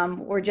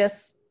 We're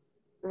just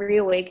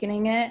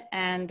reawakening it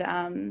and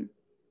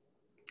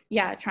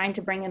trying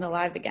to bring it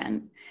alive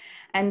again.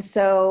 And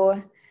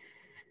so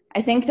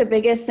I think the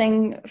biggest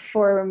thing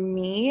for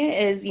me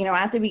is,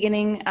 at the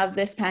beginning of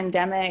this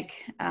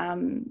pandemic,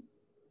 I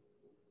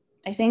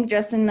think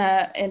just in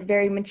the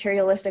very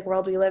materialistic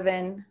world we live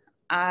in,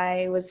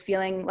 I was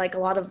feeling like a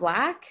lot of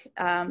lack,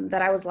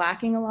 that I was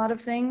lacking a lot of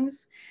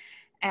things.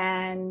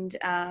 And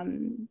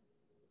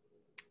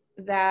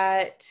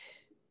that,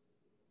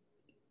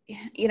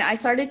 I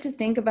started to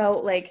think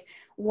about like,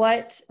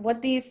 what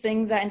these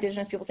things that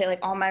Indigenous people say, like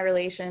all my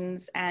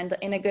relations, and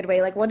in a good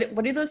way, like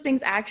what do those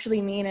things actually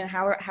mean, and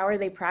how are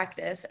they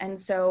practiced? And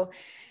so,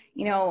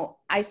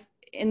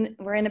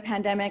 we're in a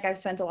pandemic. I've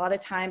spent a lot of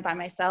time by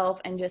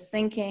myself and just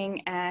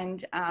thinking,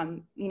 and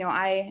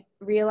I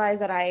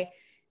realized that I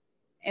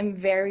am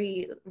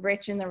very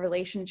rich in the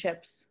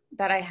relationships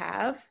that I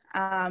have,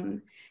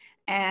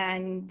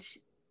 and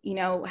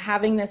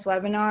having this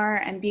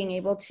webinar and being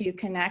able to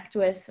connect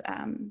with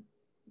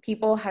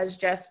people has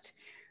just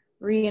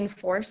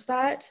reinforce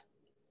that.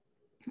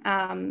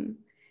 And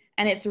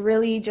it's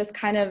really just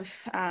kind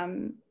of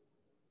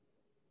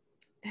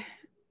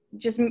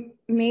just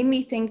made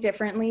me think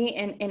differently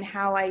in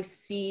how I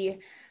see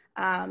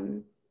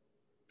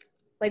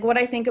like what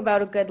I think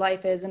about a good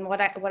life is, and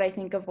what I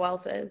think of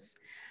wealth is.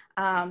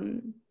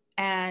 And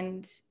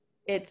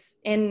it's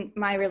in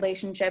my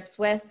relationships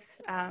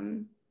with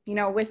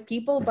with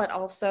people, but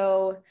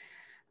also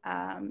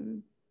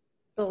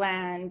the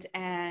land.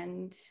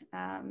 And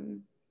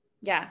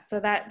so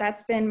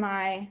that's been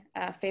my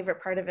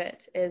favorite part of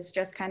it, is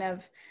just kind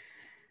of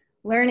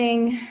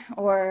learning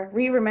or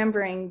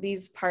remembering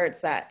these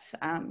parts that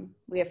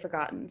we have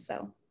forgotten.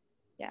 So,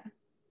 yeah.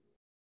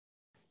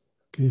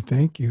 Okay,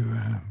 thank you,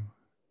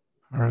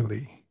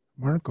 Harley.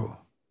 Marco.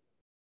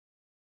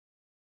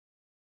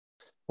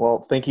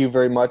 Well, thank you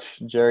very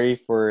much,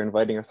 Jerry, for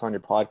inviting us on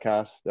your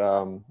podcast.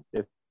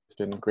 It's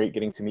been great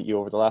getting to meet you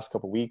over the last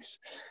couple of weeks,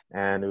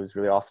 and it was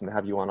really awesome to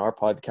have you on our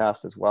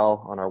podcast as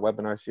well, on our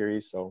webinar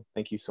series. So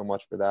thank you so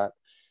much for that.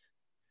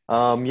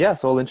 Yeah,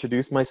 so I'll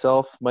introduce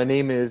myself. My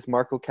name is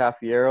Marco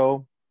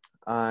Cafiero.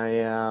 I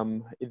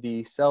am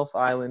the South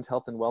Island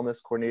Health and Wellness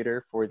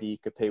Coordinator for the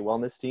Capay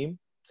Wellness Team.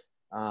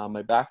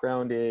 My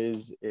background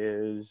is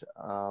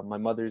my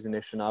mother's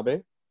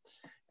Anishinaabe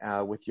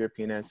with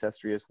European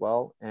ancestry as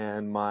well,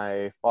 and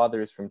my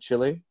father is from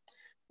Chile.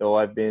 Though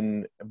I've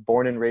been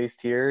born and raised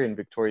here in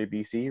Victoria,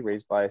 BC,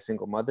 raised by a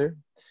single mother.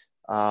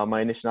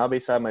 My Anishinaabe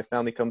side of my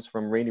family comes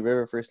from Rainy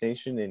River First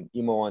Nation in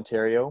Emo,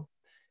 Ontario,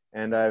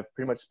 and I've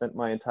pretty much spent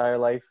my entire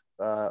life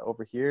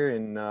over here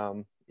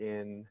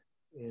in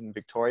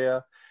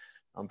Victoria.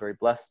 I'm very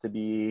blessed to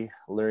be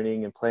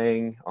learning and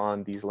playing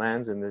on these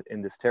lands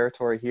in this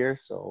territory here.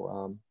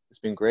 So it's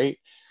been great.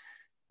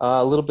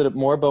 A little bit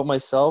more about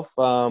myself.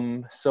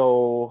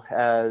 So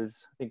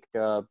as I think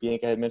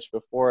Bianca had mentioned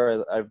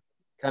before, I've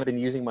kind of been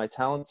using my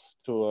talents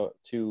for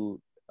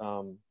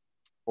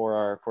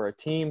our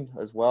team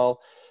as well.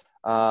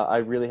 I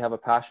really have a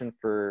passion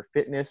for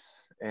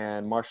fitness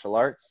and martial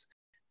arts.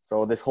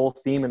 So this whole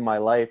theme in my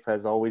life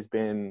has always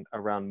been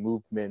around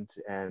movement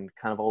and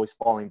kind of always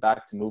falling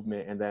back to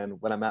movement. And then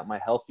when I'm at my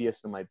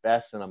healthiest and my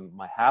best and I'm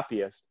my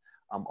happiest,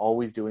 I'm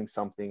always doing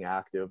something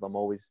active. I'm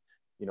always,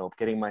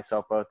 getting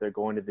myself out there,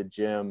 going to the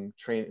gym,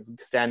 training,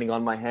 standing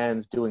on my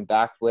hands, doing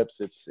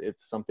backflips. It's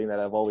something that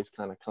I've always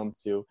kind of come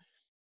to.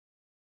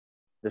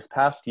 This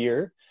past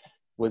year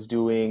was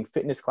doing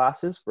fitness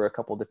classes for a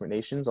couple different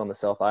nations on the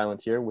South Island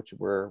here, which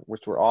were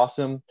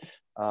awesome.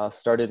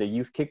 Started a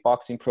youth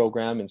kickboxing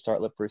program in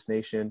Sartlip First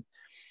Nation,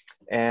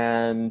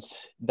 and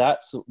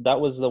that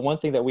was the one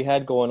thing that we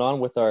had going on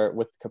with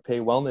Capay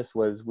Wellness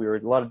was we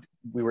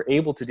were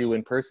able to do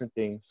in-person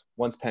things.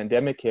 Once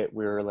pandemic hit,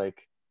 we were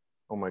like,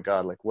 oh my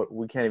God, like what,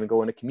 we can't even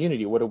go in a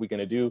community. What are we going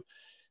to do?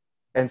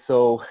 And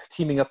so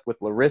teaming up with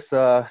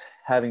Larissa,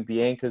 having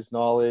Bianca's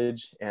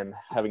knowledge, and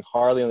having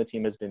Harley on the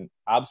team has been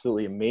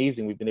absolutely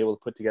amazing. We've been able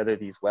to put together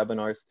these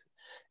webinars,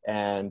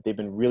 and they've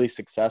been really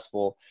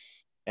successful.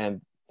 And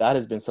that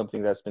has been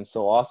something that's been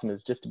so awesome,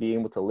 is just to be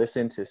able to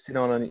listen, to sit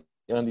on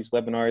these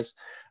webinars.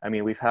 I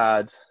mean, we've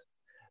had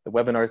the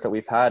webinars that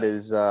we've had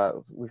is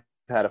we've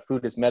had a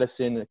food as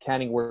medicine, a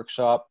canning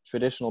workshop,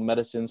 traditional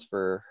medicines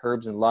for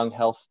herbs and lung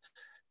health,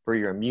 for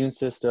your immune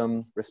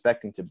system,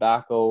 respecting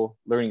tobacco,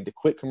 learning to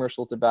quit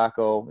commercial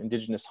tobacco,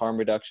 indigenous harm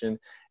reduction,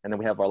 and then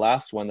we have our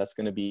last one that's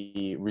going to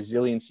be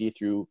resiliency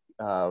through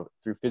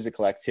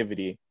physical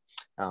activity.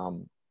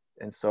 And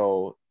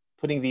so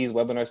putting these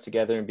webinars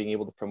together and being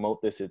able to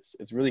promote this,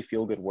 it's really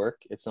feel-good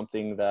work. It's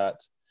something that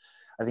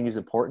I think is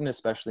important,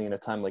 especially in a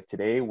time like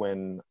today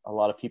when a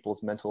lot of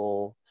people's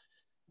mental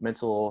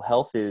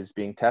health is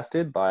being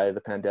tested by the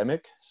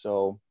pandemic.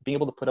 So being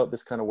able to put out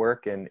this kind of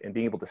work and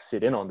being able to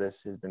sit in on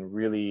this has been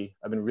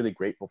I've been really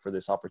grateful for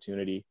this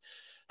opportunity.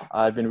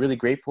 I've been really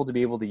grateful to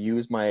be able to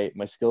use my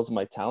skills and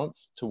my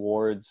talents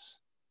towards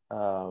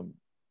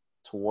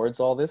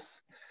all this.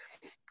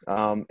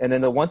 And then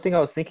the one thing I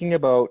was thinking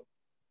about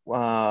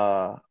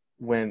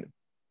when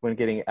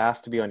getting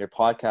asked to be on your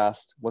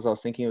podcast was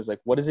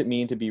what does it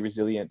mean to be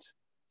resilient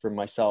for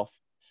myself?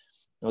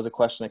 It was a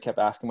question I kept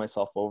asking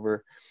myself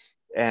over.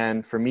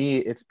 And for me,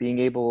 it's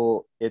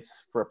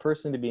for a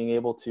person to being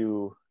able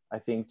to, I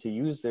think, to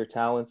use their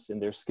talents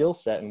and their skill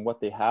set and what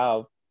they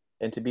have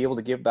and to be able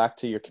to give back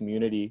to your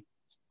community.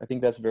 I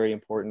think that's very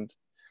important.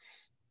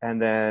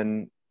 And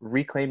then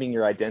reclaiming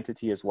your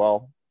identity as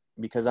well,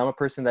 because I'm a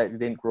person that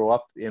didn't grow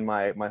up in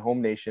my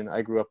home nation.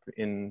 I grew up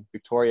in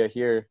Victoria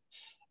here.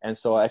 And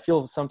so I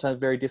feel sometimes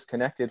very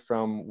disconnected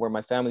from where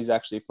my family's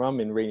actually from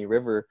in Rainy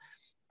River,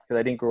 because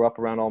I didn't grow up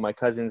around all my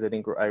cousins. I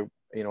didn't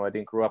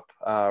grow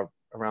up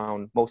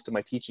around most of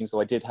my teaching, so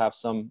I did have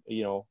some,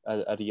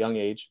 at a young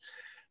age.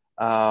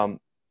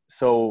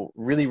 So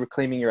really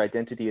reclaiming your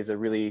identity is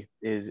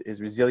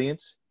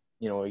resilient.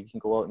 You can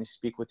go out and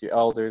speak with your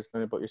elders,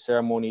 learn about your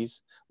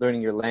ceremonies,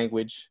 learning your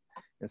language.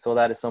 And so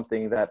that is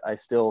something that I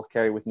still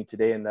carry with me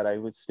today, and that I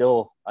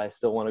still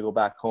want to go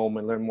back home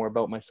and learn more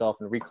about myself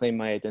and reclaim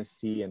my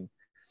identity. And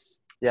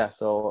yeah,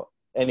 so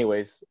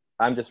anyways,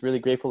 I'm just really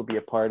grateful to be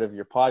a part of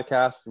your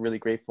podcast. Really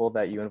grateful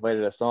that you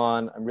invited us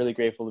on. I'm really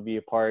grateful to be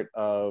a part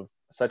of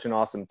such an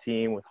awesome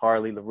team with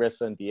Harley,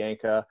 Larissa, and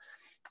Bianca.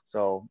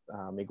 So,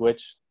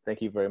 Miigwech,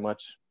 thank you very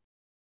much.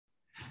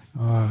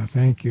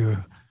 Thank you.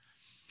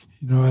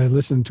 I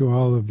listened to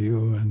all of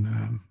you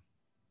and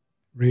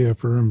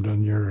reaffirmed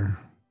on your,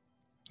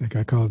 like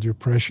I called you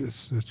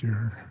precious, that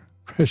you're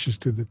precious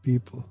to the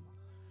people,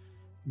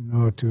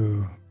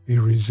 to be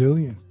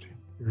resilient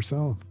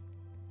yourself.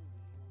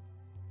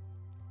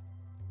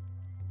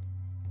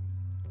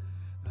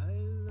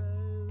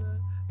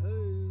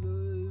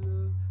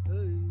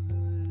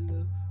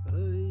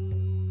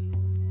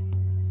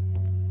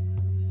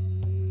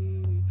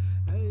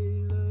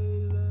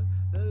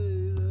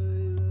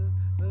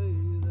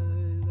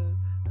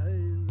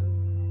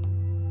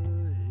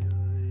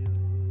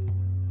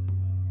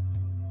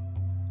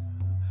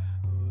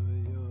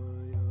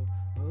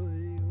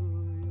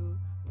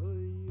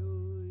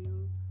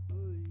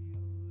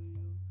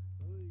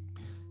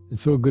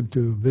 It's so good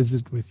to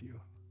visit with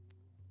you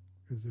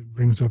because it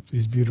brings up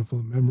these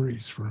beautiful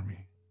memories for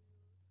me.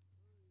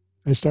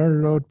 I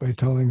started out by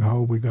telling how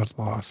we got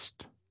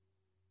lost.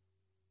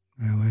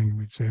 My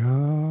language say,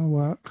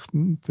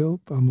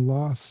 Philip, I'm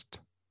lost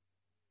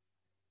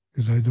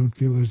because I don't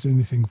feel there's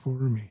anything for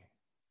me.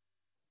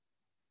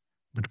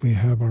 But we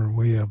have our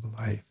way of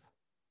life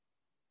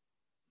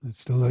that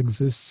still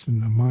exists in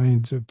the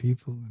minds of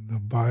people, in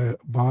the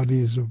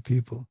bodies of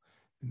people,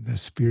 in the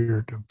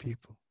spirit of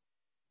people.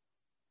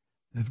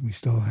 That we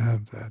still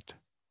have that.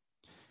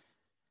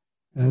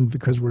 And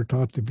because we're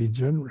taught to be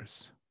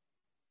generous,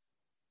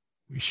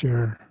 we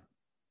share.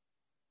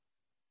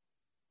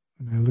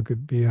 When I look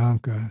at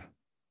Bianca,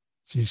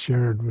 she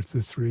shared with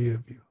the three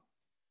of you.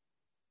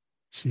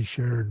 She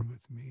shared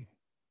with me.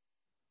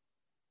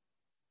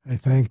 I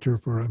thanked her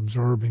for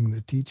absorbing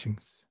the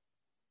teachings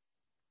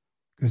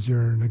because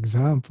you're an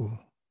example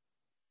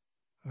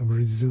of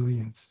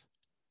resilience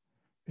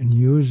and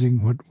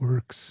using what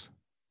works.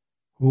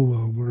 Who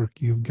will work?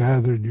 You've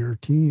gathered your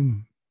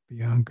team,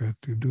 Bianca,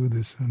 to do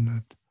this and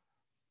that.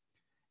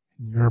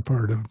 And you're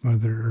part of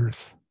Mother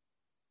Earth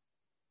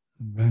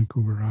and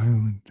Vancouver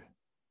Island.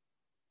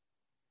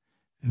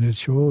 And it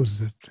shows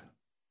that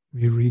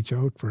we reach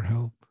out for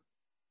help.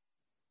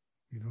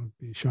 We don't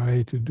be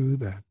shy to do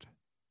that.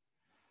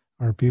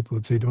 Our people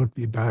would say, don't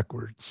be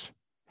backwards.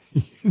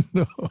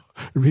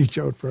 Reach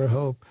out for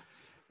help,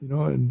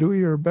 and do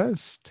your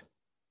best.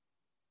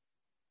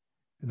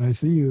 And I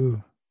see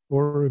you,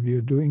 4 of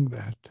you, doing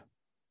that.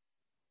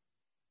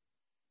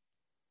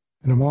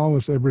 And I'm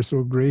always ever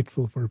so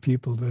grateful for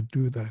people that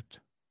do that.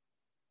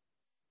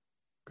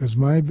 Because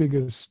my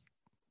biggest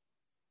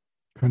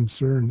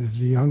concern is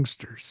the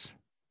youngsters.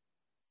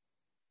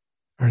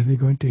 Are they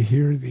going to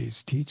hear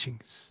these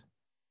teachings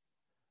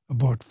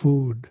about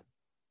food,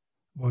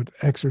 about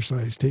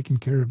exercise, taking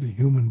care of the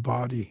human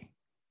body,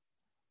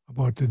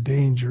 about the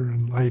danger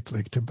in life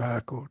like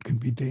tobacco? It can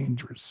be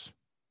dangerous.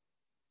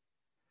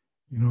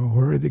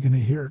 Where are they going to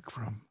hear it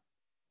from?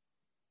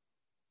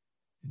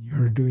 And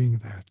you're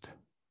doing that.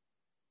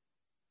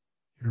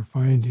 You're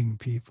finding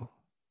people.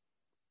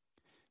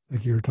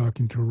 Like you're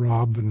talking to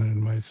Robin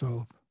and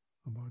myself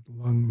about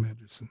lung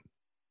medicine,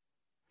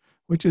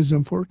 which is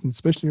important,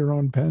 especially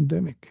around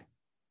pandemic,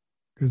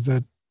 because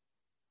that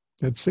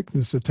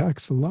sickness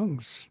attacks the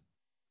lungs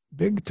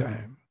big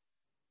time.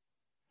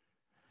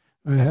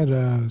 I had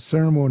a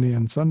ceremony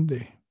on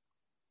Sunday,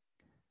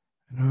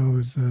 and it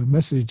was a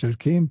message that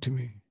came to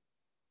me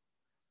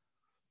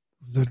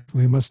that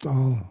we must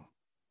all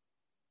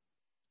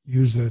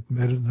use the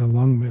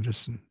lung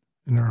medicine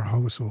in our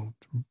household.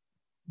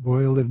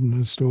 Boil it in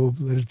the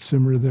stove, let it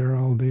simmer there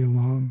all day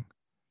long.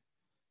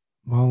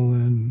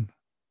 Mullein,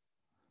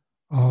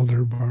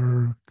 alder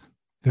bark,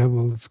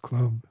 devil's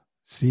club,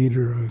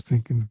 cedar. I was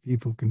thinking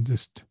people can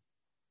just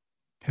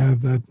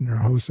have that in their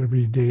house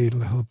every day.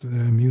 It'll help the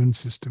immune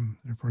system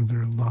for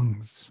their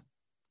lungs.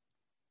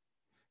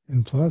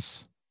 And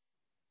plus,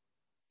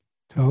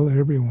 tell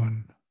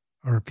everyone,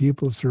 our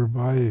people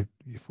survived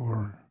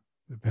before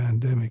the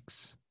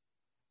pandemics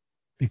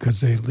because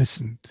they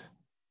listened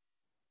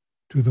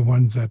to the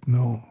ones that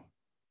know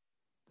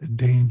the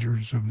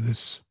dangers of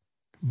this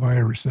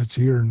virus that's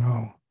here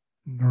now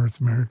in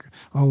North America,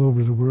 all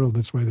over the world.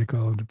 That's why they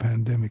call it a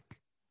pandemic.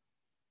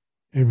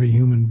 Every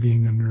human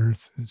being on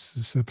earth is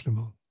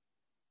susceptible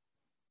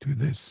to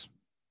this.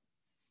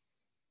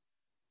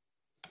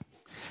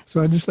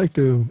 So I just like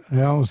to,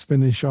 I always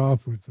finish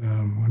off with,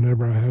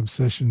 whenever I have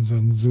sessions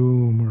on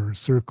Zoom or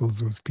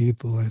circles with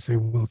people, I say,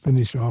 we'll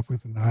finish off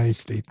with an I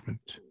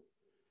statement.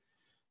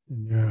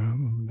 And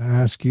I'm going to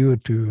ask you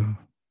to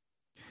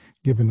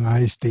give an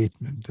I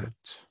statement. That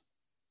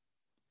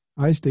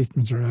I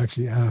statements are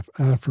actually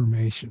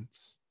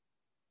affirmations.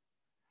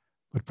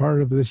 But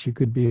part of this, you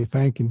could be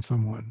thanking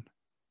someone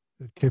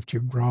that kept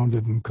you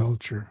grounded in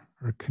culture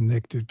or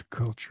connected to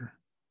culture.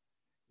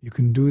 You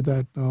can do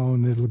that now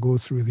and it'll go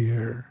through the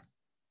air,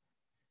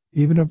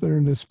 even if they're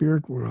in the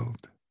spirit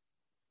world.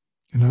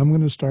 And I'm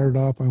going to start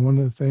off, I want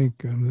to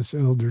thank this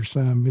elder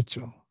Sam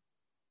Mitchell.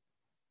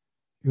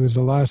 He was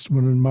the last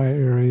one in my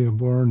area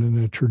born in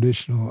a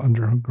traditional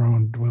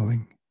underground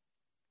dwelling.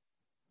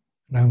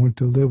 And I went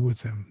to live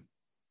with him.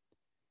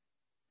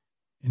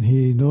 And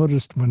he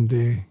noticed one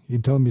day,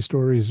 he'd tell me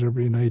stories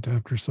every night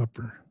after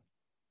supper.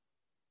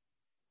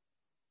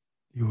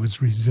 He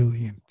was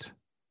resilient.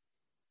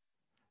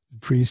 The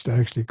priest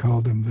actually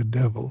called him the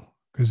devil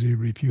because he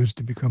refused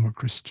to become a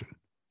Christian.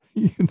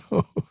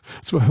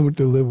 So I went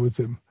to live with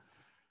him.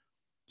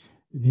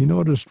 And he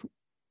noticed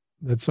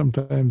that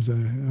sometimes I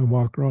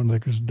walk around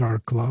like there's a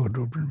dark cloud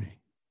over me.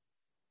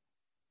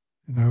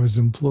 And I was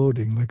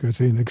imploding, like I was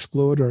saying,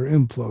 explode or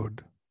implode.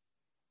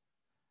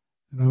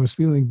 And I was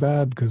feeling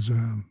bad because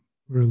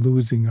we're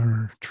losing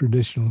our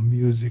traditional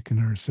music and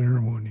our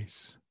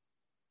ceremonies.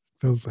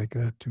 It felt like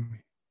that to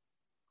me.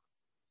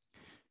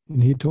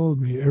 And he told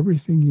me,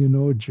 everything you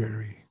know,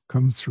 Jerry,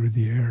 comes through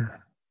the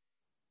air.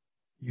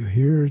 You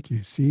hear it,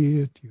 you see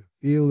it, you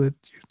feel it,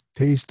 you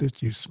taste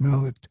it, you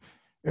smell it.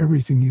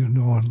 Everything you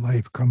know in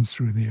life comes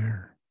through the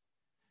air.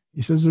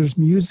 He says there's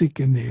music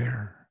in the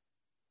air,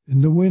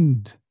 in the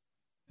wind,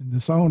 in the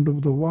sound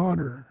of the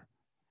water,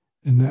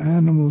 in the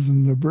animals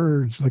and the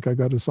birds. Like I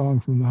got a song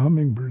from the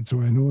hummingbird,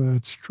 so I know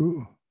that's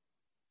true.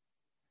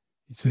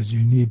 He says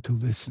you need to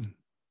listen.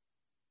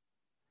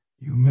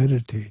 You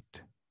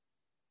meditate.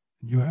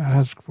 You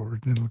ask for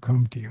it and it'll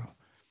come to you.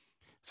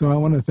 So I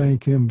want to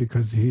thank him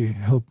because he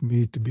helped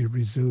me to be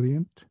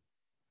resilient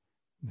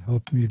and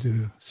helped me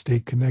to stay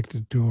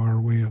connected to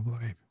our way of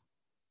life.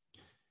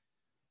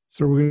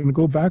 So we're going to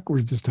go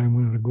backwards this time.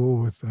 We're going to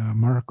go with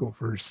Marco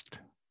first.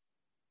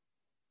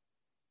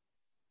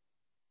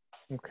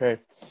 Okay.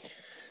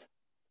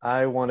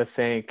 I want to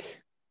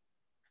thank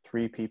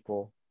three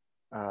people,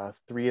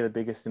 three of the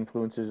biggest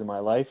influences in my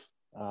life.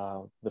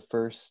 The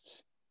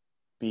first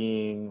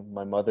being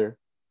my mother.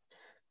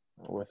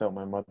 Without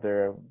my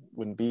mother, I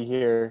wouldn't be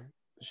here.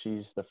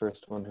 She's the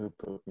first one who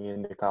put me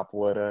into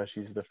capoeira.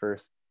 She's the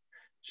first.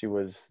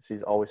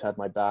 She's always had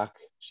my back.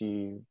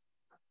 She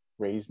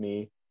raised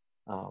me.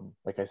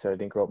 Like I said, I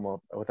didn't grow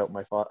up without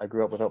my father. I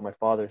grew up without my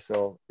father,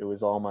 so it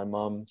was all my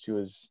mom. She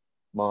was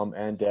mom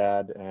and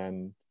dad,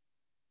 and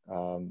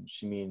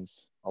she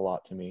means a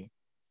lot to me.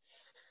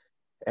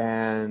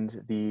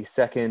 And the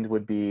second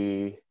would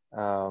be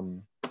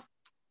my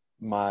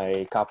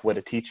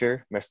capoeira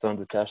teacher, Mestre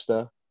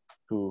Dutesta,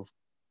 who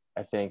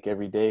I thank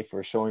every day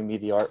for showing me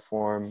the art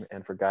form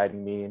and for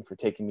guiding me and for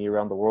taking me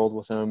around the world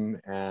with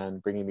him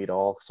and bringing me to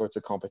all sorts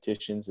of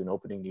competitions and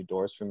opening new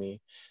doors for me.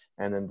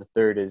 And then the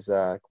third is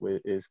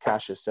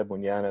Cassius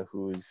Seboniana,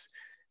 who's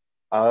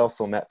I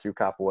also met through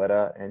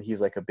capoeira, and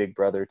he's like a big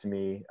brother to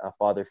me, a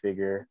father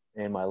figure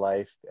in my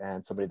life,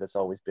 and somebody that's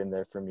always been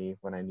there for me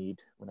when I need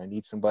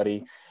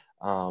somebody,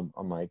 on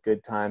my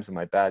good times and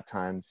my bad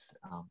times.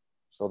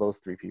 So those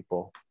three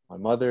people: my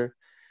mother,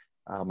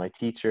 my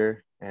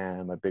teacher,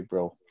 and my big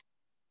bro.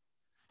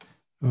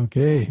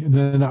 Okay, and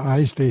then an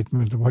I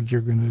statement of what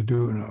you're going to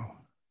do now.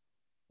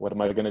 What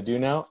am I going to do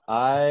now?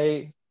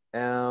 I'm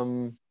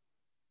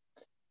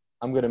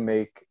going to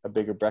make a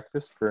bigger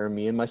breakfast for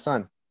me and my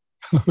son.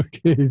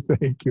 Okay,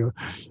 thank you.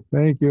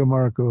 Thank you,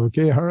 Marco.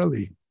 Okay,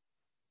 Harley.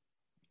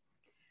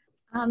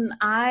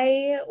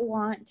 I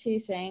want to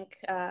thank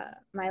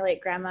my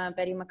late grandma,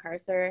 Betty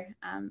MacArthur.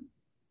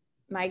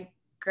 My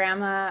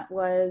grandma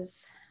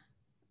was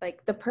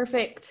like the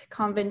perfect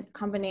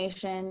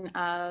combination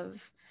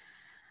of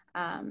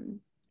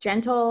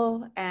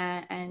gentle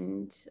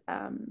and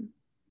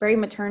very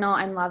maternal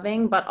and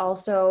loving, but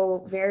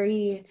also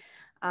very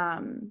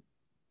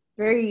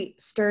very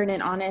stern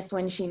and honest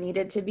when she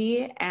needed to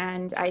be.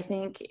 And I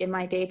think in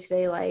my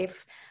day-to-day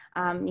life,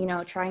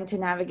 trying to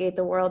navigate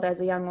the world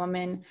as a young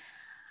woman,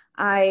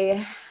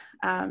 I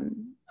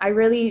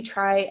really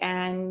try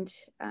and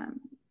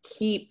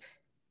keep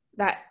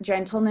that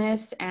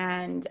gentleness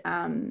and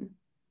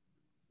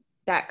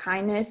that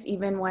kindness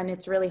even when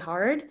it's really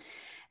hard.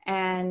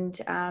 And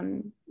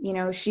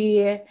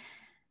she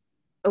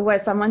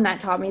was someone that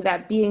taught me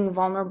that being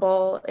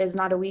vulnerable is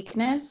not a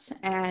weakness.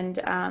 And,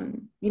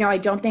 I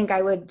don't think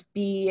I would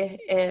be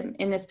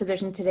in this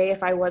position today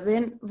if I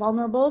wasn't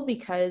vulnerable,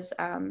 because,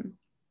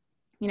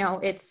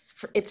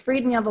 it's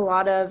freed me of a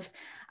lot of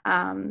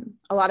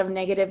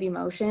negative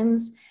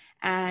emotions.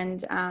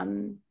 And,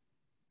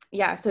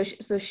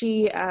 so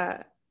she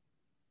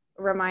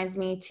reminds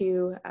me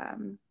to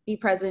be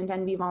present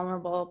and be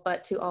vulnerable,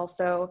 but to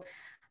also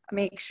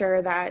make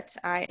sure that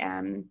I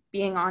am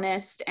being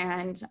honest,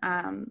 and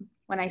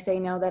when I say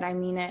no, that I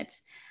mean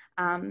it,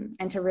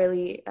 and to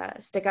really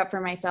stick up for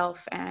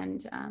myself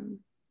and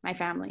my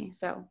family.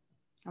 So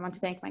I want to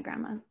thank my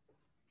grandma.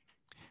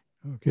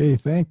 Okay,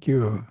 thank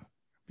you,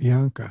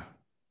 Bianca.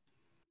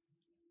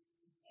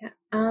 Yeah,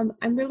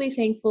 I'm really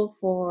thankful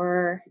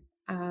for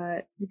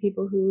the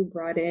people who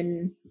brought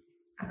in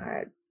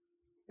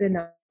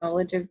the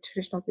knowledge of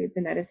traditional foods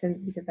and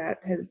medicines, because that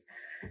has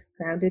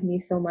grounded me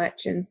so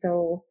much. And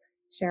so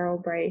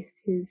Cheryl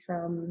Bryce, who's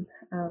from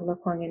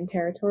Lekwungen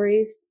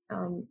territories,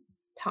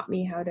 taught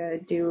me how to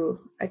do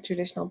a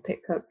traditional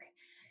pit cook,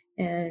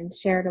 and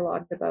shared a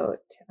lot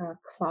about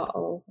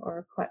kla'o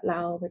or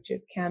kwatlao, which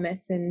is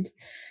camas. And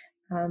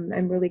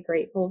I'm really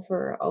grateful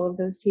for all of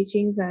those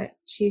teachings that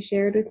she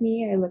shared with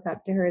me. I look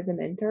up to her as a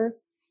mentor.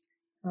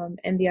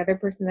 And the other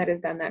person that has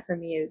done that for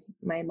me is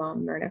my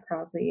mom, Myrna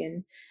Crosley.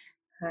 And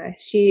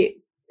she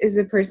is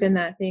a person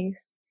that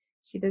thinks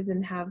she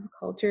doesn't have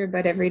culture,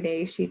 but every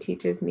day she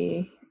teaches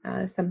me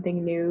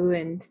something new,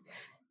 and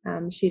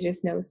she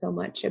just knows so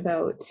much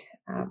about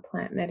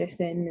plant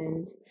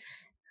medicine,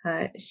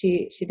 and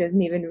she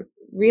doesn't even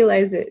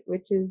realize it,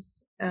 which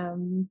is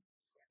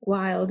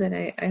wild.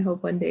 And I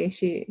hope one day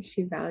she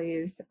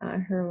values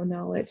her own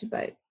knowledge.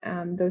 But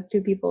those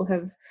two people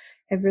have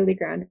really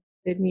grounded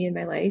me in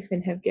my life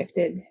and have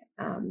gifted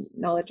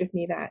knowledge with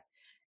me that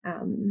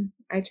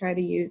I try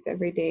to use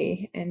every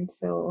day. And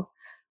so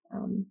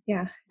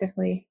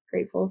definitely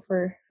grateful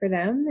for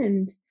them.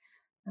 And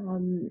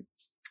an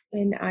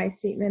I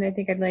statement, I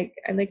think I'd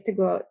like to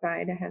go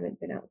outside. I haven't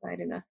been outside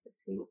enough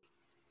this week.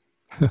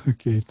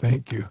 Okay,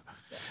 thank you.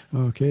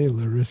 Okay,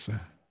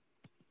 Larissa.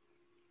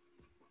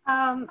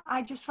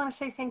 I just want to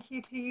say thank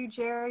you to you,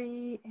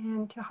 Jerry,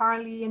 and to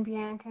Harley and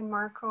Bianca and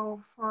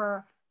Marco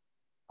for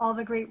all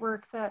the great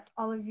work that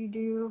all of you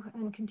do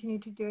and continue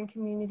to do in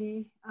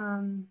community.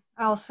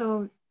 I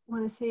also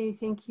want to say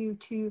thank you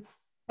to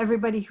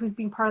everybody who's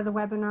been part of the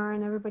webinar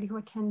and everybody who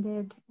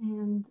attended.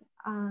 And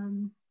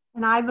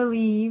I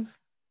believe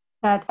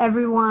that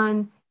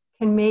everyone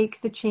can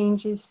make the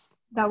changes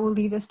that will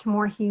lead us to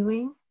more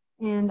healing.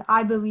 And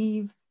I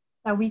believe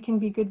that we can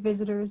be good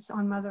visitors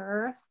on Mother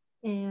Earth.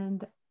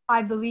 And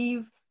I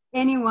believe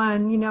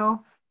anyone,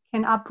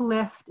 can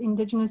uplift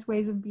Indigenous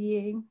ways of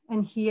being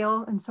and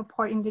heal and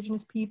support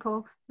Indigenous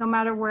people, no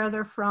matter where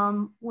they're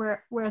from,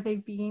 where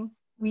they've been.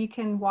 We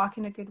can walk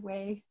in a good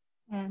way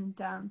and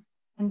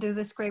do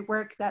this great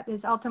work that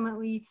is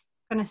ultimately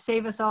going to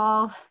save us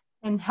all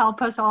and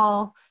help us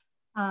all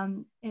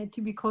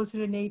to be closer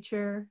to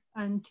nature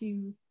and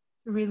to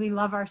really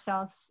love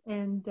ourselves.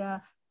 And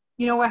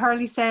what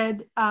Harley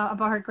said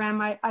about her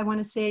grandma, I want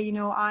to say,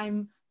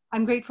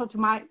 I'm grateful to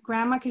my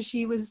grandma because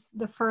she was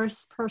the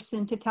first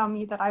person to tell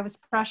me that I was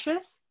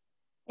precious.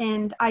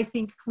 And I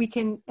think we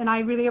can, and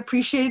I really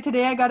appreciate it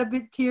today. I got a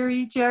bit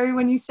teary, Jerry,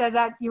 when you said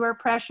that you are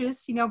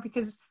precious,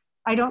 because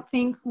I don't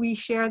think we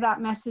share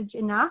that message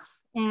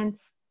enough. And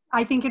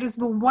I think it is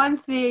the one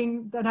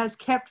thing that has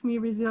kept me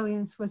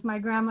resilient was my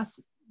grandma's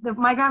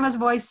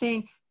voice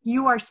saying,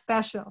 you are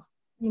special,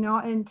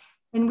 and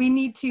we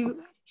need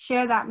to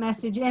share that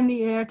message in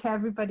the air to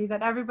everybody,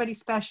 that everybody's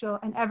special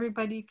and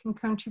everybody can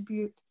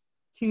contribute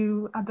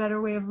to a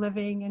better way of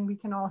living and we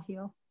can all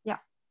heal. Yeah.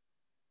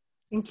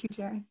 Thank you,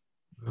 Jerry.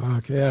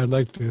 Okay, I'd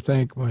like to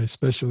thank my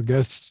special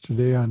guests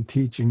today on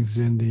Teachings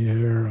in the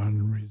Air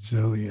on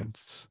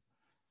Resilience.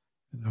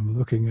 And I'm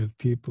looking at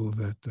people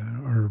that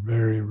are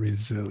very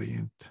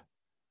resilient.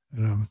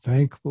 And I'm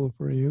thankful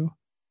for you.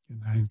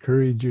 And I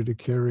encourage you to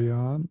carry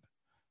on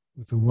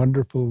with the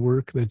wonderful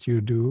work that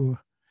you do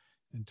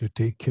and to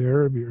take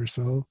care of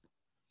yourself.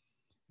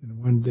 And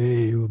one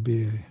day you will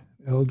be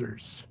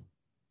elders.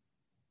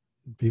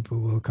 And people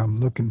will come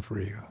looking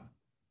for you.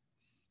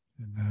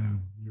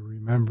 And you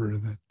remember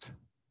that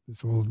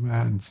this old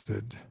man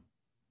said,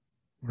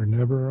 we're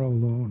never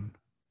alone.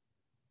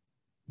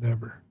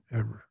 Never,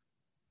 ever.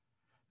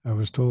 I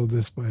was told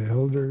this by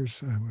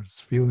elders. I was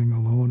feeling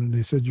alone, and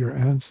they said, your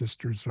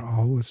ancestors are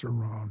always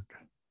around.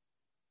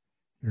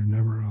 You're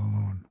never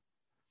alone.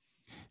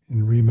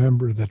 And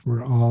remember that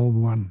we're all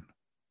one.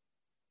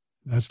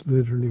 That's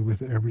literally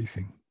with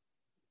everything.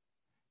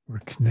 We're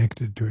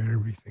connected to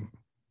everything.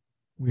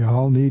 We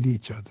all need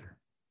each other.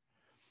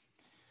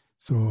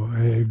 So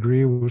I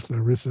agree with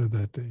Larissa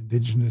that the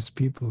Indigenous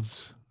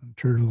peoples on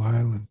Turtle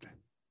Island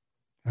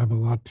have a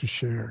lot to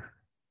share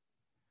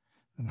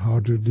on how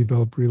to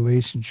develop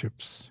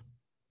relationships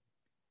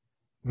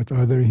with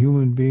other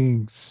human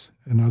beings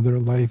and other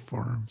life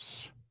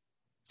forms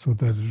so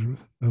that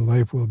the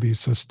life will be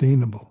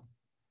sustainable.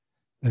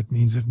 That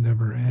means it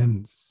never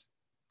ends.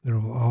 There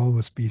will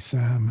always be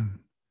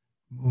salmon,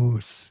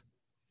 moose,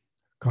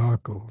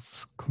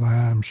 cockles,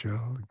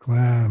 clamshell,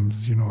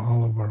 clams,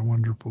 all of our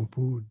wonderful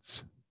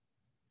foods.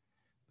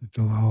 That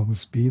they'll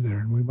always be there,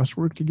 and we must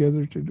work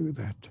together to do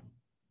that.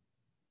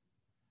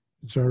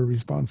 It's our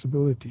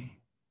responsibility.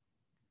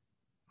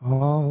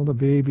 All the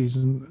babies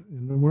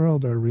in the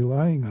world are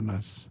relying on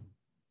us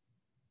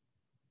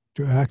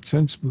to act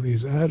sensibly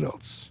as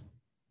adults,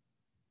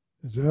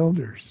 as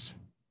elders,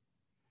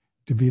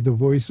 to be the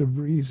voice of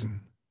reason,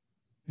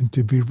 and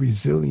to be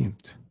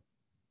resilient.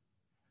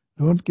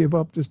 Don't give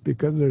up just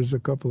because there's a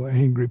couple of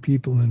angry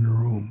people in the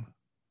room.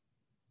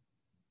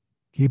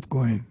 Keep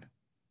going.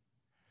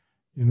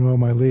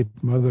 My late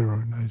mother,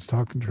 and I was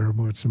talking to her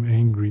about some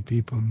angry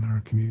people in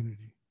our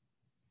community.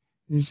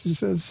 And she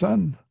says,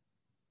 son,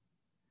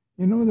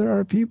 there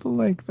are people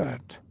like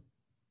that.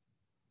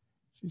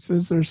 She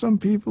says, there's some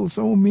people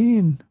so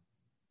mean.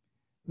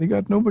 They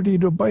got nobody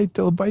to bite,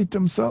 they'll bite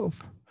themselves.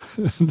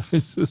 And I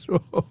says,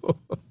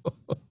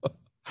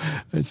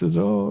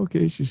 oh,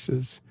 okay. She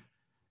says,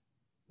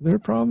 they're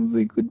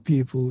probably good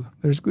people.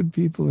 There's good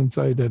people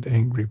inside that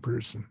angry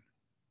person.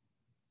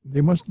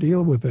 They must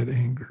deal with that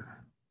anger,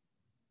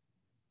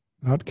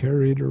 not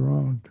carry it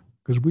around,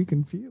 because we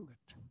can feel it.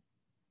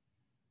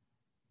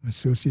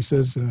 So she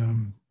says,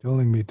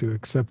 telling me to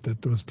accept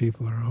that those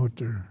people are out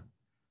there,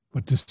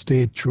 but to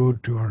stay true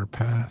to our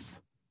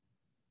path,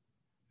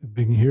 of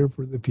being here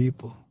for the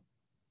people,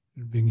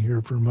 and being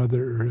here for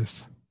Mother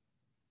Earth,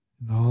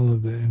 and all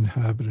of the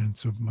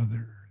inhabitants of Mother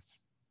Earth.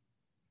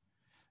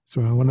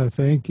 So I want to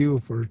thank you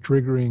for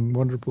triggering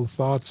wonderful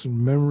thoughts and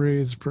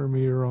memories for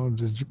me around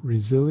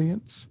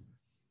resilience.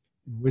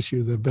 And wish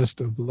you the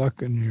best of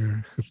luck in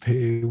your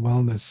Hapay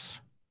wellness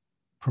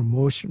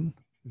promotion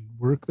and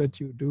work that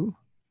you do.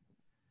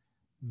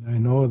 And I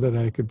know that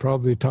I could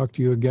probably talk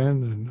to you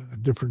again on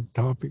different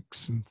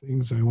topics and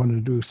things. I want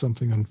to do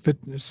something on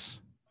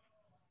fitness.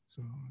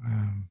 So,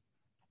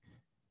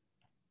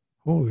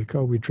 holy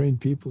cow, we train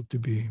people to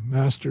be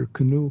master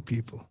canoe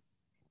people.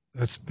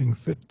 That's being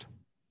fit.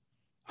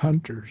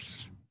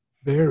 Hunters,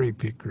 berry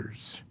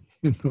pickers,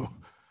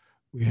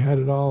 we had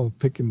it all,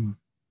 picking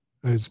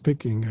I was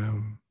picking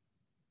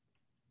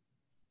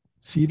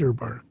cedar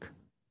bark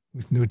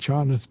with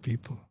Nuu-chah-nulth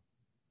people,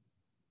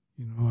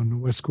 you know, on the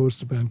west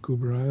coast of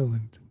Vancouver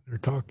Island. They're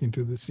talking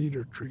to the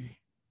cedar tree.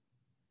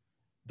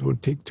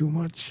 Don't take too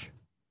much.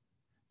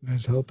 And I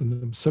was helping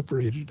them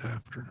separate it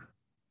after.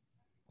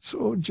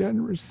 So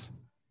generous,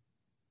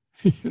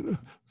 you know,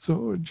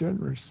 so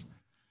generous.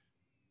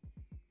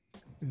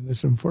 And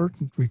it's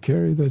important we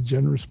carry that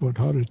generous about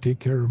how to take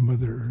care of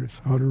Mother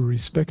Earth, how to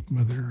respect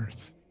Mother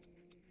Earth,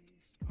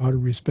 how to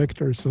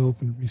respect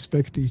ourselves and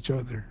respect each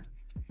other,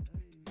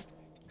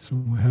 so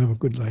we have a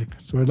good life.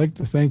 So I'd like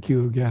to thank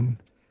you again